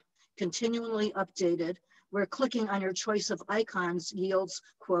map, continually updated, where clicking on your choice of icons yields,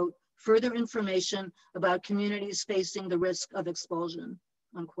 quote, further information about communities facing the risk of expulsion,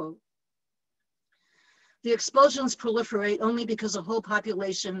 unquote. The expulsions proliferate only because a whole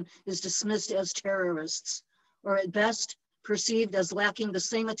population is dismissed as terrorists, or at best perceived as lacking the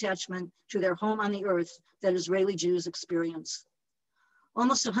same attachment to their home on the earth that Israeli Jews experience.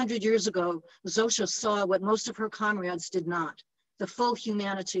 Almost 100 years ago, Zosha saw what most of her comrades did not, the full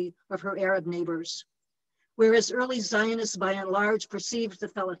humanity of her Arab neighbors. Whereas early Zionists by and large perceived the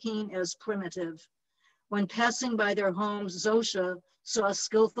Fellaheen as primitive, when passing by their homes, Zosha saw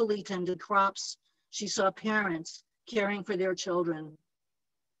skillfully tended crops. She saw parents caring for their children.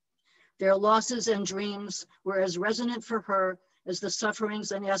 Their losses and dreams were as resonant for her as the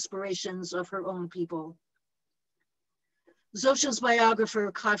sufferings and aspirations of her own people. Zosha's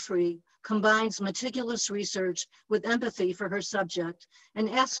biographer, Kafri, combines meticulous research with empathy for her subject and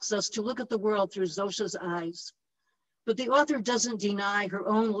asks us to look at the world through Zosha's eyes. But the author doesn't deny her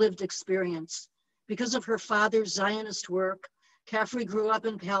own lived experience. Because of her father's Zionist work, Kafri grew up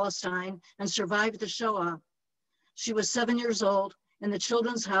in Palestine and survived the Shoah. She was 7 years old in the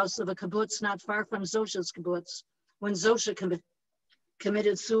children's house of a kibbutz not far from Zosha's kibbutz when Zosha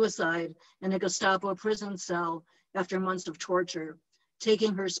committed suicide in a Gestapo prison cell after months of torture,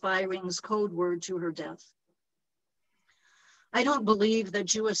 taking her spy ring's code word to her death. I don't believe that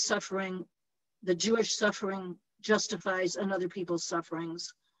Jewish suffering justifies another people's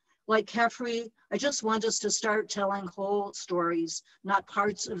sufferings. Like Kafri, I just want us to start telling whole stories, not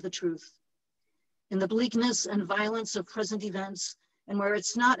parts of the truth. In the bleakness and violence of present events, and where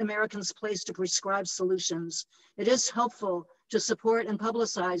it's not Americans' place to prescribe solutions, it is helpful to support and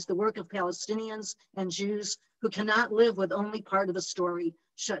publicize the work of Palestinians and Jews who cannot live with only part of the story,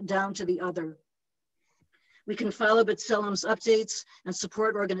 shut down to the other. We can follow B'Tselem's updates and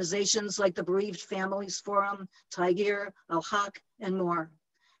support organizations like the Bereaved Families Forum, Tigir, Al-Haq, and more.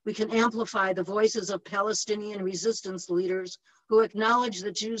 We can amplify the voices of Palestinian resistance leaders who acknowledge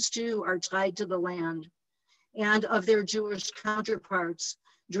that Jews too are tied to the land, and of their Jewish counterparts,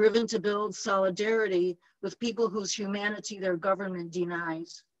 driven to build solidarity with people whose humanity their government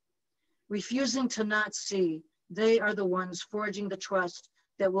denies. Refusing to not see, they are the ones forging the trust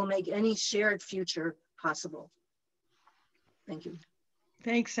that will make any shared future possible. Thank you.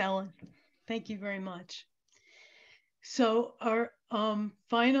 Thanks, Ellen. Thank you very much. So our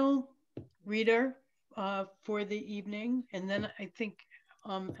final reader for the evening, and then I think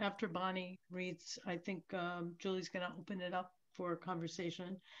after Bonnie reads, I think Julie's going to open it up for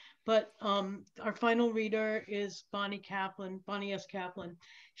conversation. But our final reader is Bonnie S. Kaplan.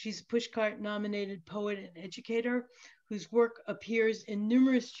 She's a Pushcart nominated poet and educator whose work appears in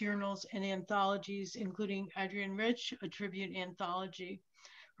numerous journals and anthologies, including Adrian Rich, a tribute anthology.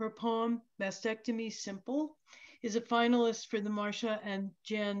 Her poem, Mastectomy Simple, is a finalist for the Marcia and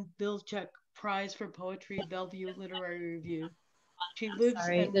Jan Bilczek Prize for Poetry, Bellevue Literary Review. She lives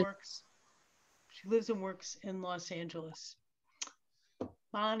and works in Los Angeles.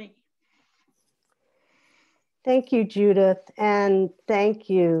 Bonnie. Thank you, Judith, and thank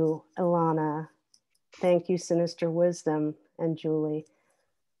you, Elana. Thank you, Sinister Wisdom and Julie.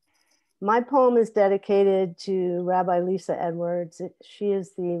 My poem is dedicated to Rabbi Lisa Edwards. She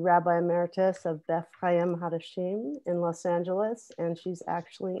is the Rabbi Emeritus of Beth Chaim Hadashim in Los Angeles, and she's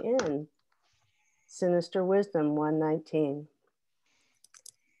actually in Sinister Wisdom 119.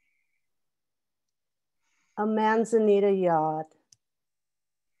 A manzanita yod.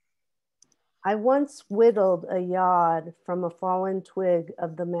 I once whittled a yod from a fallen twig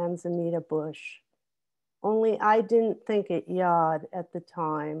of the manzanita bush, only I didn't think it yod at the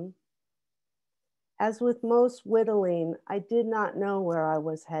time. As with most whittling, I did not know where I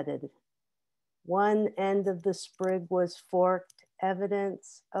was headed. One end of the sprig was forked,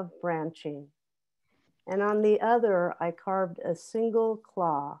 evidence of branching, and on the other, I carved a single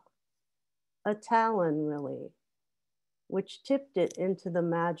claw, a talon really, which tipped it into the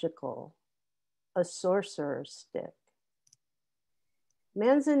magical, a sorcerer's stick.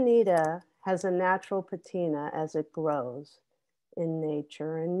 Manzanita has a natural patina as it grows in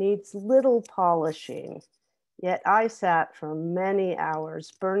nature and needs little polishing, yet I sat for many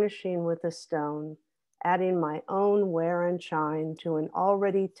hours burnishing with a stone, adding my own wear and shine to an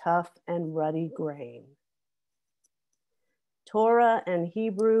already tough and ruddy grain. Torah and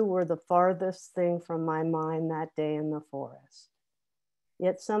Hebrew were the farthest thing from my mind that day in the forest,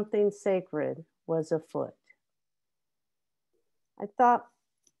 yet something sacred was afoot. I thought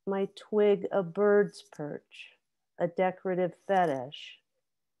my twig a bird's perch, a decorative fetish,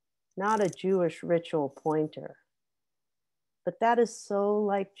 not a Jewish ritual pointer. But that is so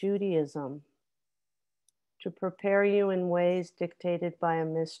like Judaism, to prepare you in ways dictated by a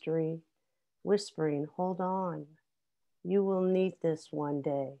mystery, whispering, hold on, you will need this one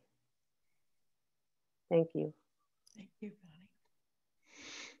day. Thank you. Thank you, Bonnie.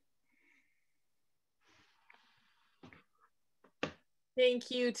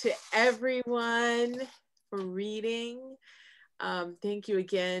 Thank you to everyone for reading. Thank you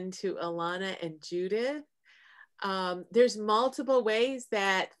again to Elana and Judith. There's multiple ways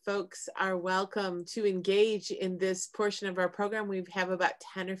that folks are welcome to engage in this portion of our program. We have about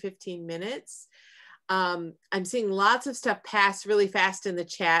 10 or 15 minutes. I'm seeing lots of stuff pass really fast in the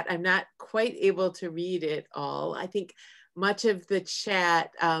chat. I'm not quite able to read it all. I think much of the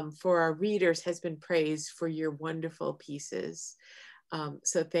chat for our readers has been praised for your wonderful pieces.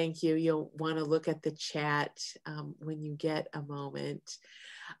 So thank you. You'll want to look at the chat when you get a moment.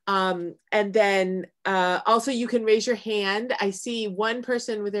 And then also you can raise your hand. I see one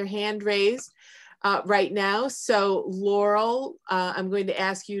person with their hand raised right now. So Laurel, I'm going to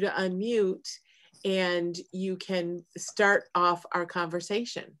ask you to unmute and you can start off our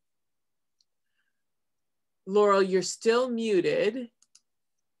conversation. Laurel, you're still muted.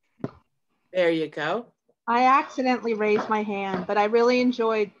 There you go. I accidentally raised my hand, but I really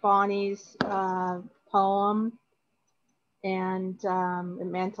enjoyed Bonnie's poem, and it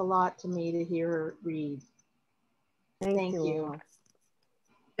meant a lot to me to hear her read. Thank you.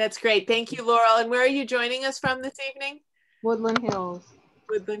 That's great. Thank you, Laurel. And where are you joining us from this evening? Woodland Hills.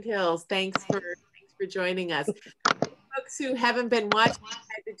 Woodland Hills. Thanks for joining us. Folks who haven't been watching,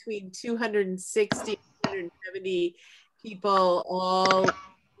 between 260 and 270 people all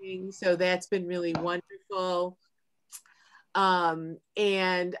watching, so that's been really wonderful.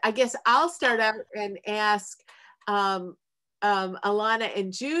 And I guess I'll start out and ask Elana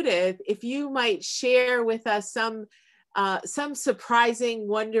and Judith if you might share with us some surprising,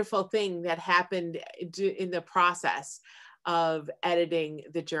 wonderful thing that happened in the process of editing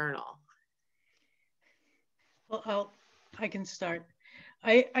the journal. Well, I can start.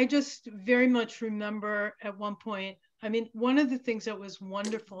 I just very much remember at one point, I mean, one of the things that was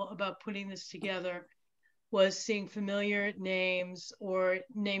wonderful about putting this together was seeing familiar names or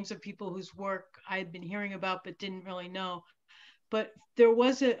names of people whose work I'd been hearing about but didn't really know. But there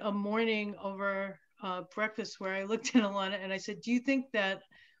was a morning over breakfast where I looked at Elana and I said, do you think that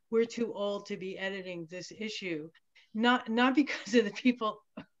we're too old to be editing this issue? Not because of the people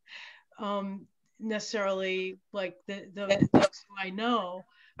necessarily like the folks who I know,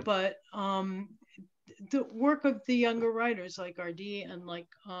 but the work of the younger writers like R.D. and like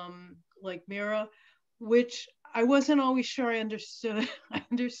Mira, which I wasn't always sure I understood. I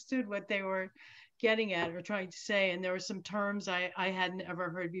understood what they were getting at or trying to say, and there were some terms I hadn't ever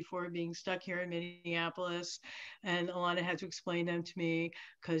heard before being stuck here in Minneapolis, and Elana had to explain them to me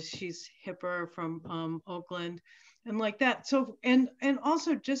because she's hipper from Oakland. And like that. So, and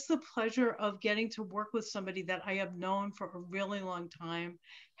also just the pleasure of getting to work with somebody that I have known for a really long time,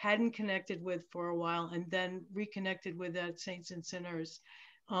 hadn't connected with for a while, and then reconnected with at Saints and Sinners.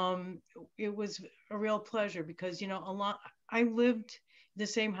 It was a real pleasure because, you know, I lived in the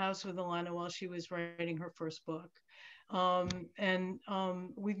same house with Elana while she was writing her first book.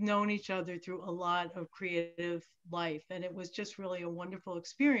 We've known each other through a lot of creative life. And it was just really a wonderful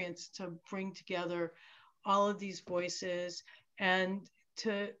experience to bring together all of these voices and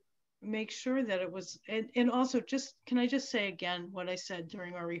to make sure that it was, and also just, can I just say again what I said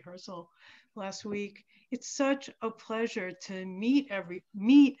during our rehearsal last week? It's such a pleasure to meet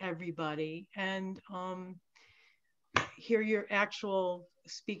everybody and hear your actual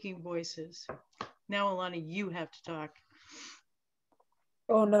speaking voices. Now, Elana, you have to talk.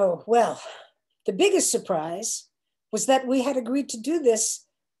 Oh no, well, the biggest surprise was that we had agreed to do this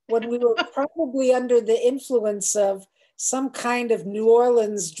when we were probably under the influence of some kind of New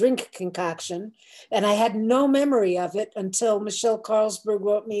Orleans drink concoction. And I had no memory of it until Michelle Carlsberg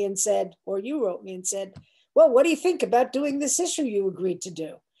wrote me and said, or you wrote me and said, well, what do you think about doing this issue you agreed to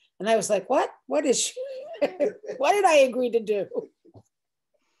do? And I was like, what? What issue? What did I agree to do?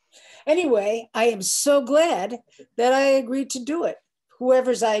 Anyway, I am so glad that I agreed to do it,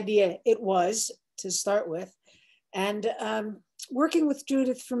 whoever's idea it was to start with. And working with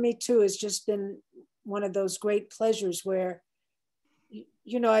Judith for me too has just been one of those great pleasures where,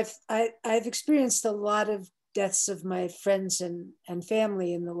 you know, I've experienced a lot of deaths of my friends and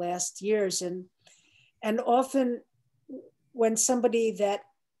family in the last years, and often when somebody that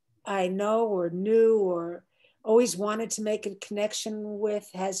I know or knew or always wanted to make a connection with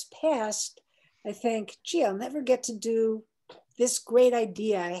has passed, I think, gee, I'll never get to do this great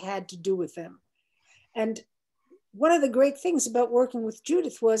idea I had to do with them. And one of the great things about working with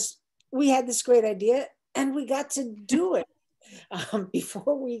Judith was we had this great idea and we got to do it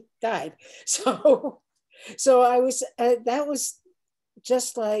before we died. So I was, that was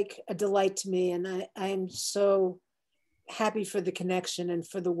just like a delight to me. And I'm so happy for the connection and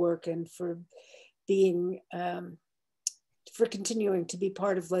for the work and for being, for continuing to be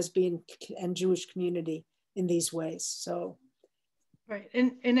part of lesbian and Jewish community in these ways. So. Right,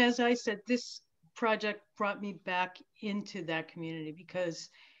 and as I said, this project brought me back into that community because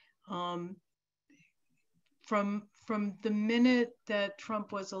from the minute that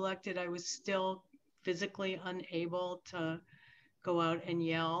Trump was elected, I was still physically unable to go out and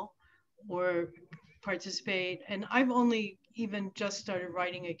yell or participate. And I've only even just started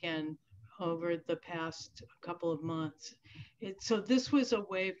writing again over the past couple of months. So this was a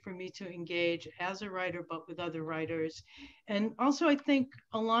way for me to engage as a writer, but with other writers. And also I think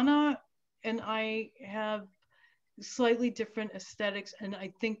Elana and I have slightly different aesthetics. And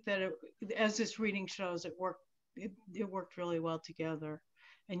I think that as this reading shows, it worked really well together.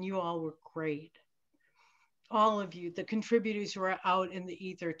 And you all were great. All of you, the contributors who are out in the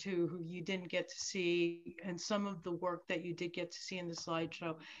ether too, who you didn't get to see, and some of the work that you did get to see in the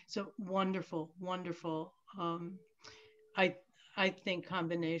slideshow. So wonderful, wonderful. I think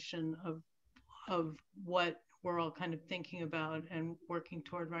combination of what we're all kind of thinking about and working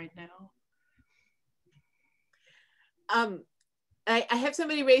toward right now. I have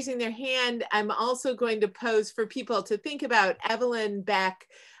somebody raising their hand. I'm also going to pose for people to think about. Evelyn Beck,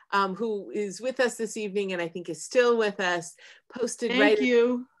 who is with us this evening and I think is still with us, posted right at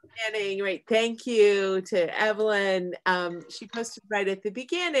the beginning, right? Thank you to Evelyn. She posted right at the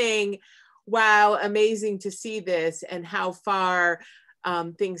beginning, wow, amazing to see this and how far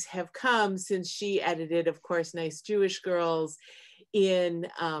things have come since she edited, of course, Nice Jewish Girls and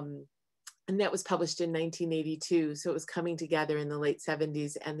that was published in 1982. So it was coming together in the late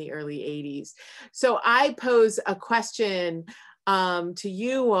 70s and the early 80s. So I pose a question to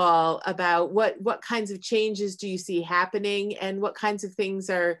you all about what kinds of changes do you see happening and what kinds of things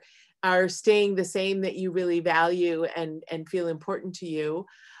are staying the same that you really value and feel important to you.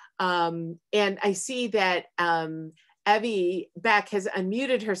 And I see that Evie Beck has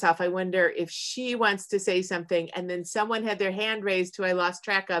unmuted herself. I wonder if she wants to say something. And then someone had their hand raised who I lost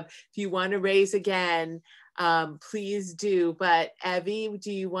track of. If you want to raise again, please do. But Evie,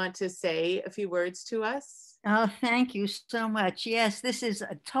 do you want to say a few words to us? Oh, thank you so much. Yes, this is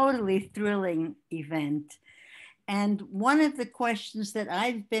a totally thrilling event. And one of the questions that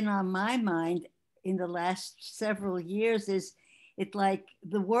I've been on my mind in the last several years is like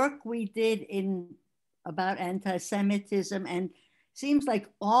the work we did about anti-Semitism, and seems like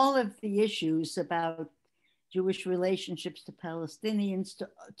all of the issues about Jewish relationships to Palestinians,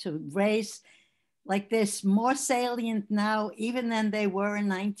 to race, like this more salient now even than they were in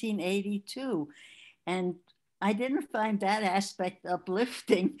 1982. And I didn't find that aspect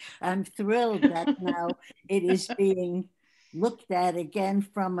uplifting. I'm thrilled that now it is being looked at again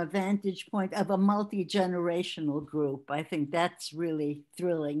from a vantage point of a multi-generational group. I think that's really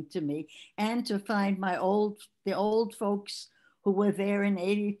thrilling to me. And to find the old folks who were there in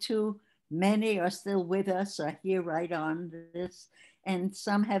 82, many are still with us, are here right on this. And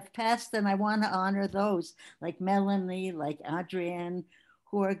some have passed, and I want to honor those, like Melanie, like Adrienne,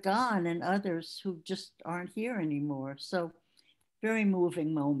 who are gone, and others who just aren't here anymore. So very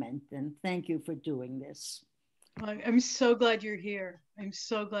moving moment, and thank you for doing this. I'm so glad you're here. I'm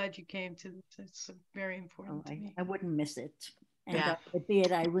so glad you came to this. It's very important to me. I wouldn't miss it. And yeah. I'd be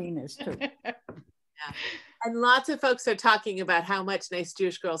at Irena's too. Yeah. And lots of folks are talking about how much Nice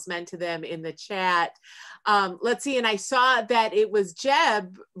Jewish Girls meant to them in the chat. Let's see, and I saw that it was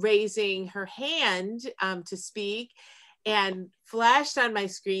Jeb raising her hand to speak and flashed on my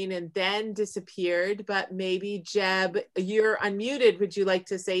screen and then disappeared, but maybe Jeb, you're unmuted. Would you like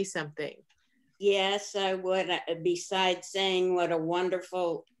to say something? Yes, I would. Besides saying what a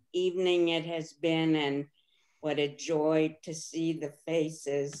wonderful evening it has been and what a joy to see the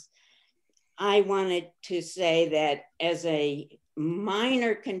faces, I wanted to say that as a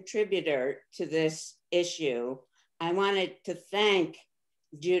minor contributor to this issue, I wanted to thank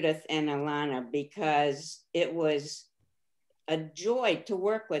Judith and Elana because it was a joy to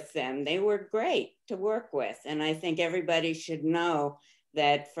work with them. They were great to work with. And I think everybody should know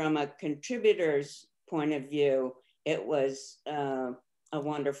that from a contributor's point of view, it was a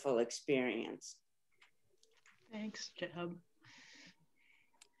wonderful experience. Thanks, Jeb.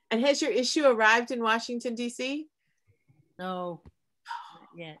 And has your issue arrived in Washington, D.C.? No, not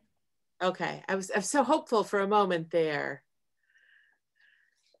yet. Okay, I was so hopeful for a moment there.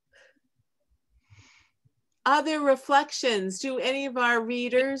 Other reflections? Do any of our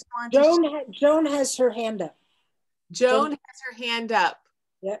readers want to? Joan has her hand up. Joan has her hand up.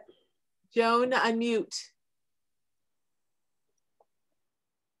 Yep. Joan, unmute.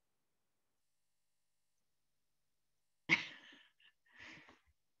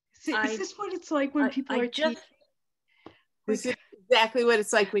 See, is this what it's like when people are teaching? This is exactly what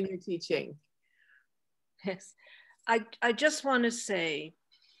it's like when you're teaching. Yes. I just want to say,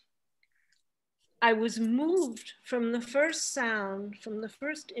 I was moved from the first sound, from the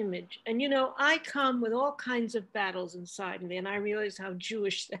first image. And you know, I come with all kinds of battles inside me, and I realize how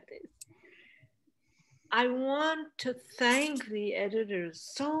Jewish that is. I want to thank the editors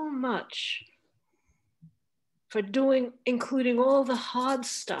so much for including all the hard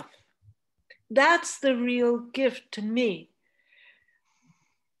stuff. That's the real gift to me.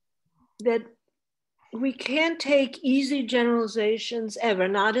 That we can't take easy generalizations ever,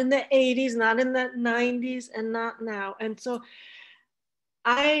 not in the 80s, not in the 90s, and not now. And so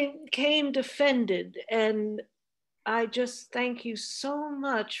I came defended, and I just thank you so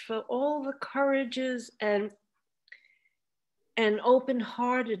much for all the courages and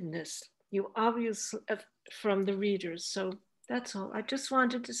open-heartedness you obviously from the readers. So that's all. I just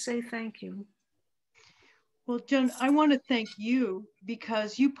wanted to say thank you. Well, Joan, I want to thank you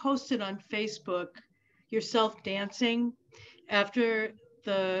because you posted on Facebook yourself dancing after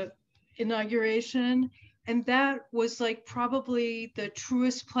the inauguration. And that was like probably the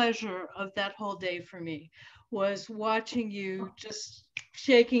truest pleasure of that whole day for me, was watching you just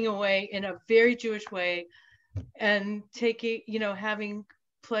shaking away in a very Jewish way and taking, you know, having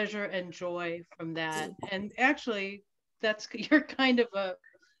pleasure and joy from that. And actually, you're kind of a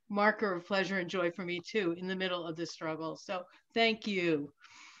marker of pleasure and joy for me too in the middle of the struggle. So thank you.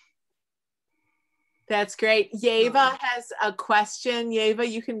 That's great. Yeva has a question. Yeva,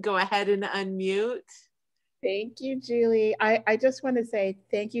 you can go ahead and unmute. Thank you, Julie. I just want to say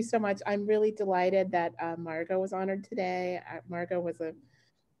thank you so much. I'm really delighted that Margot was honored today. Margot was a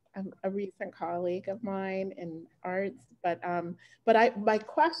recent colleague of mine in arts, but my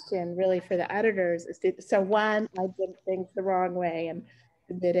question really for the editors is, so one, I did things the wrong way and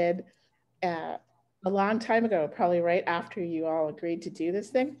submitted a long time ago, probably right after you all agreed to do this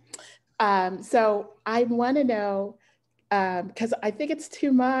thing. So I want to know, because I think it's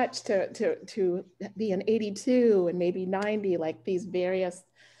too much to be an 82 and maybe 90, like these various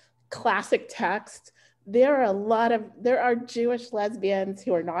classic texts. There are Jewish lesbians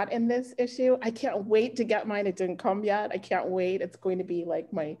who are not in this issue. I can't wait to get mine. It didn't come yet. I can't wait. It's going to be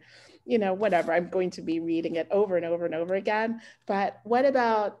like my, you know, whatever. I'm going to be reading it over and over and over again. But what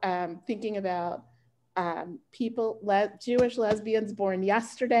about thinking about Jewish lesbians born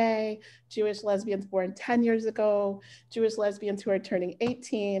yesterday, Jewish lesbians born 10 years ago, Jewish lesbians who are turning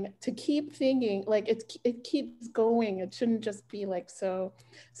 18, to keep thinking, like it keeps going. It shouldn't just be like so.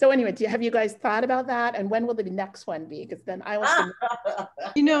 So anyway, have you guys thought about that? And when will the next one be? Because then I will.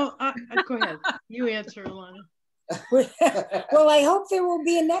 You know, go ahead. You answer, Elana. Well, I hope there will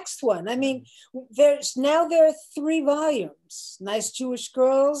be a next one. I mean, there are 3 volumes, Nice Jewish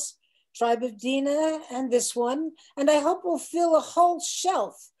Girls, Tribe of Dinah, and this one. And I hope we'll fill a whole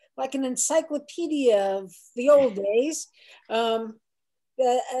shelf, like an encyclopedia of the old days,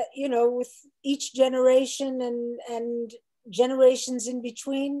 you know, with each generation and generations in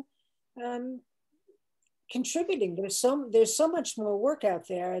between contributing. There's so much more work out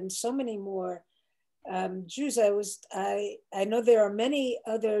there, and so many more Jews. I know there are many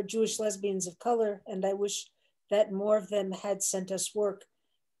other Jewish lesbians of color, and I wish that more of them had sent us work.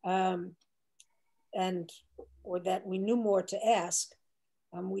 Or that we knew more to ask.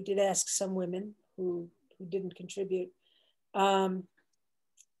 We did ask some women who didn't contribute.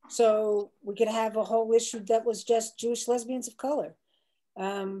 So we could have a whole issue that was just Jewish lesbians of color.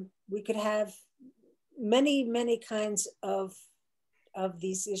 We could have many, many kinds of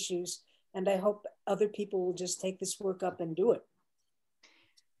these issues. And I hope other people will just take this work up and do it.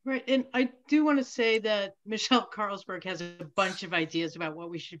 Right, and I do want to say that Michelle Carlsberg has a bunch of ideas about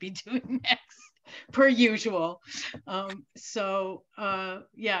what we should be doing next, per usual.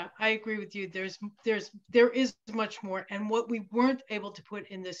 Yeah, I agree with you. There is much more, and what we weren't able to put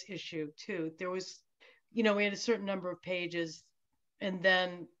in this issue too. There was, you know, we had a certain number of pages, and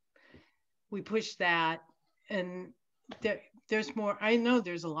then we pushed that, and there's more. I know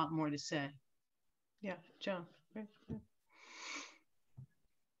there's a lot more to say. Yeah, John. Right.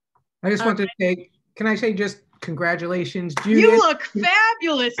 I just want to say can I say just congratulations, Judith? You look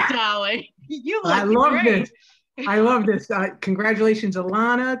fabulous, Dolly. You look I love great. this. I love this. Congratulations,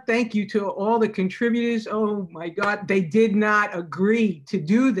 Elana. Thank you to all the contributors. Oh my God, they did not agree to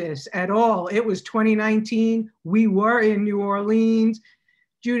do this at all. It was 2019. We were in New Orleans.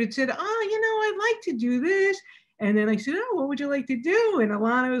 Judith said, oh, you know, I'd like to do this. And then I said, oh, what would you like to do? And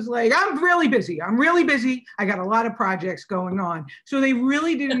Elana was like, I'm really busy. I'm really busy. I got a lot of projects going on. So they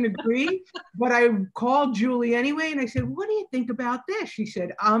really didn't agree, but I called Julie anyway. And I said, what do you think about this? She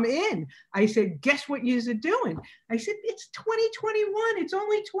said, I'm in. I said, guess what you're doing? I said, it's 2021. It's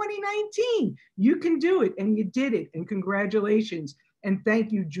only 2019. You can do it. And you did it. And congratulations. And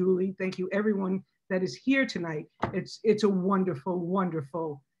thank you, Julie. Thank you, everyone that is here tonight. It's a wonderful,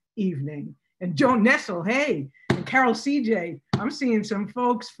 wonderful evening. And Joan Nessel, hey, and Carol CJ. I'm seeing some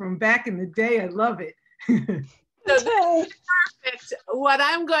folks from back in the day. I love it. So that's perfect. What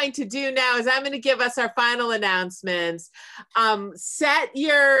I'm going to do now is I'm going to give us our final announcements. Set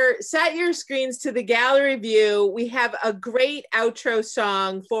your screens to the gallery view. We have a great outro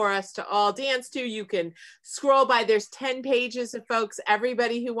song for us to all dance to. You can scroll by. There's 10 pages of folks.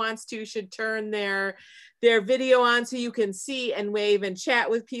 Everybody who wants to should turn their video on so you can see and wave and chat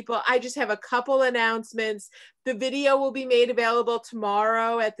with people. I just have a couple announcements. The video will be made available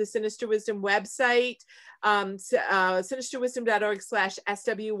tomorrow at the Sinister Wisdom website,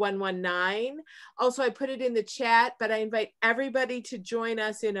 sinisterwisdom.org/SW119. Also, I put it in the chat, but I invite everybody to join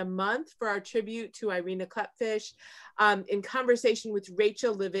us in a month for our tribute to Irena Klepfisz in conversation with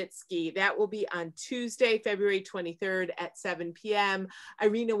Rachel Levitsky. That will be on Tuesday, February 23rd at 7 p.m.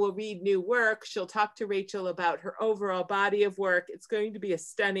 Irena will read new work. She'll talk to Rachel about her overall body of work. It's going to be a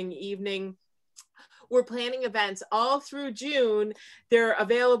stunning evening. We're planning events all through June. They're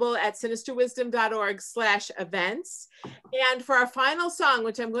available at sinisterwisdom.org/events. And for our final song,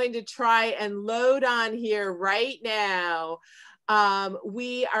 which I'm going to try and load on here right now,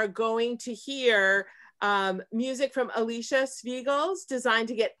 we are going to hear music from Alicia Spiegels, designed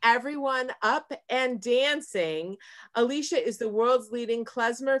to get everyone up and dancing. Alicia is the world's leading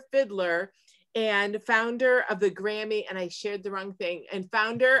klezmer fiddler and founder of the Grammy, and I shared the wrong thing, and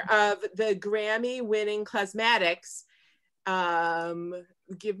founder of the Grammy-winning Klezmatics.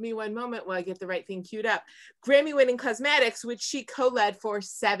 Give me one moment while I get the right thing queued up. Grammy-winning Klezmatics, which she co-led for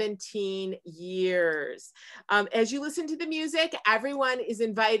 17 years. As you listen to the music, everyone is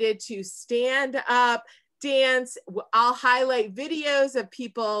invited to stand up, dance. I'll highlight videos of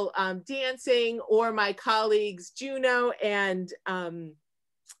people dancing, or my colleagues Juno and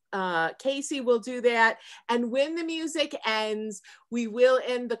Casey will do that. And when the music ends, we will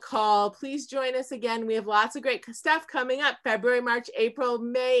end the call. Please join us again. We have lots of great stuff coming up: February, March, April,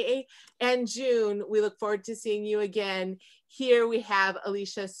 May, and June. We look forward to seeing you again. Here we have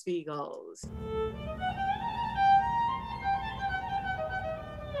Alicia Spiegels.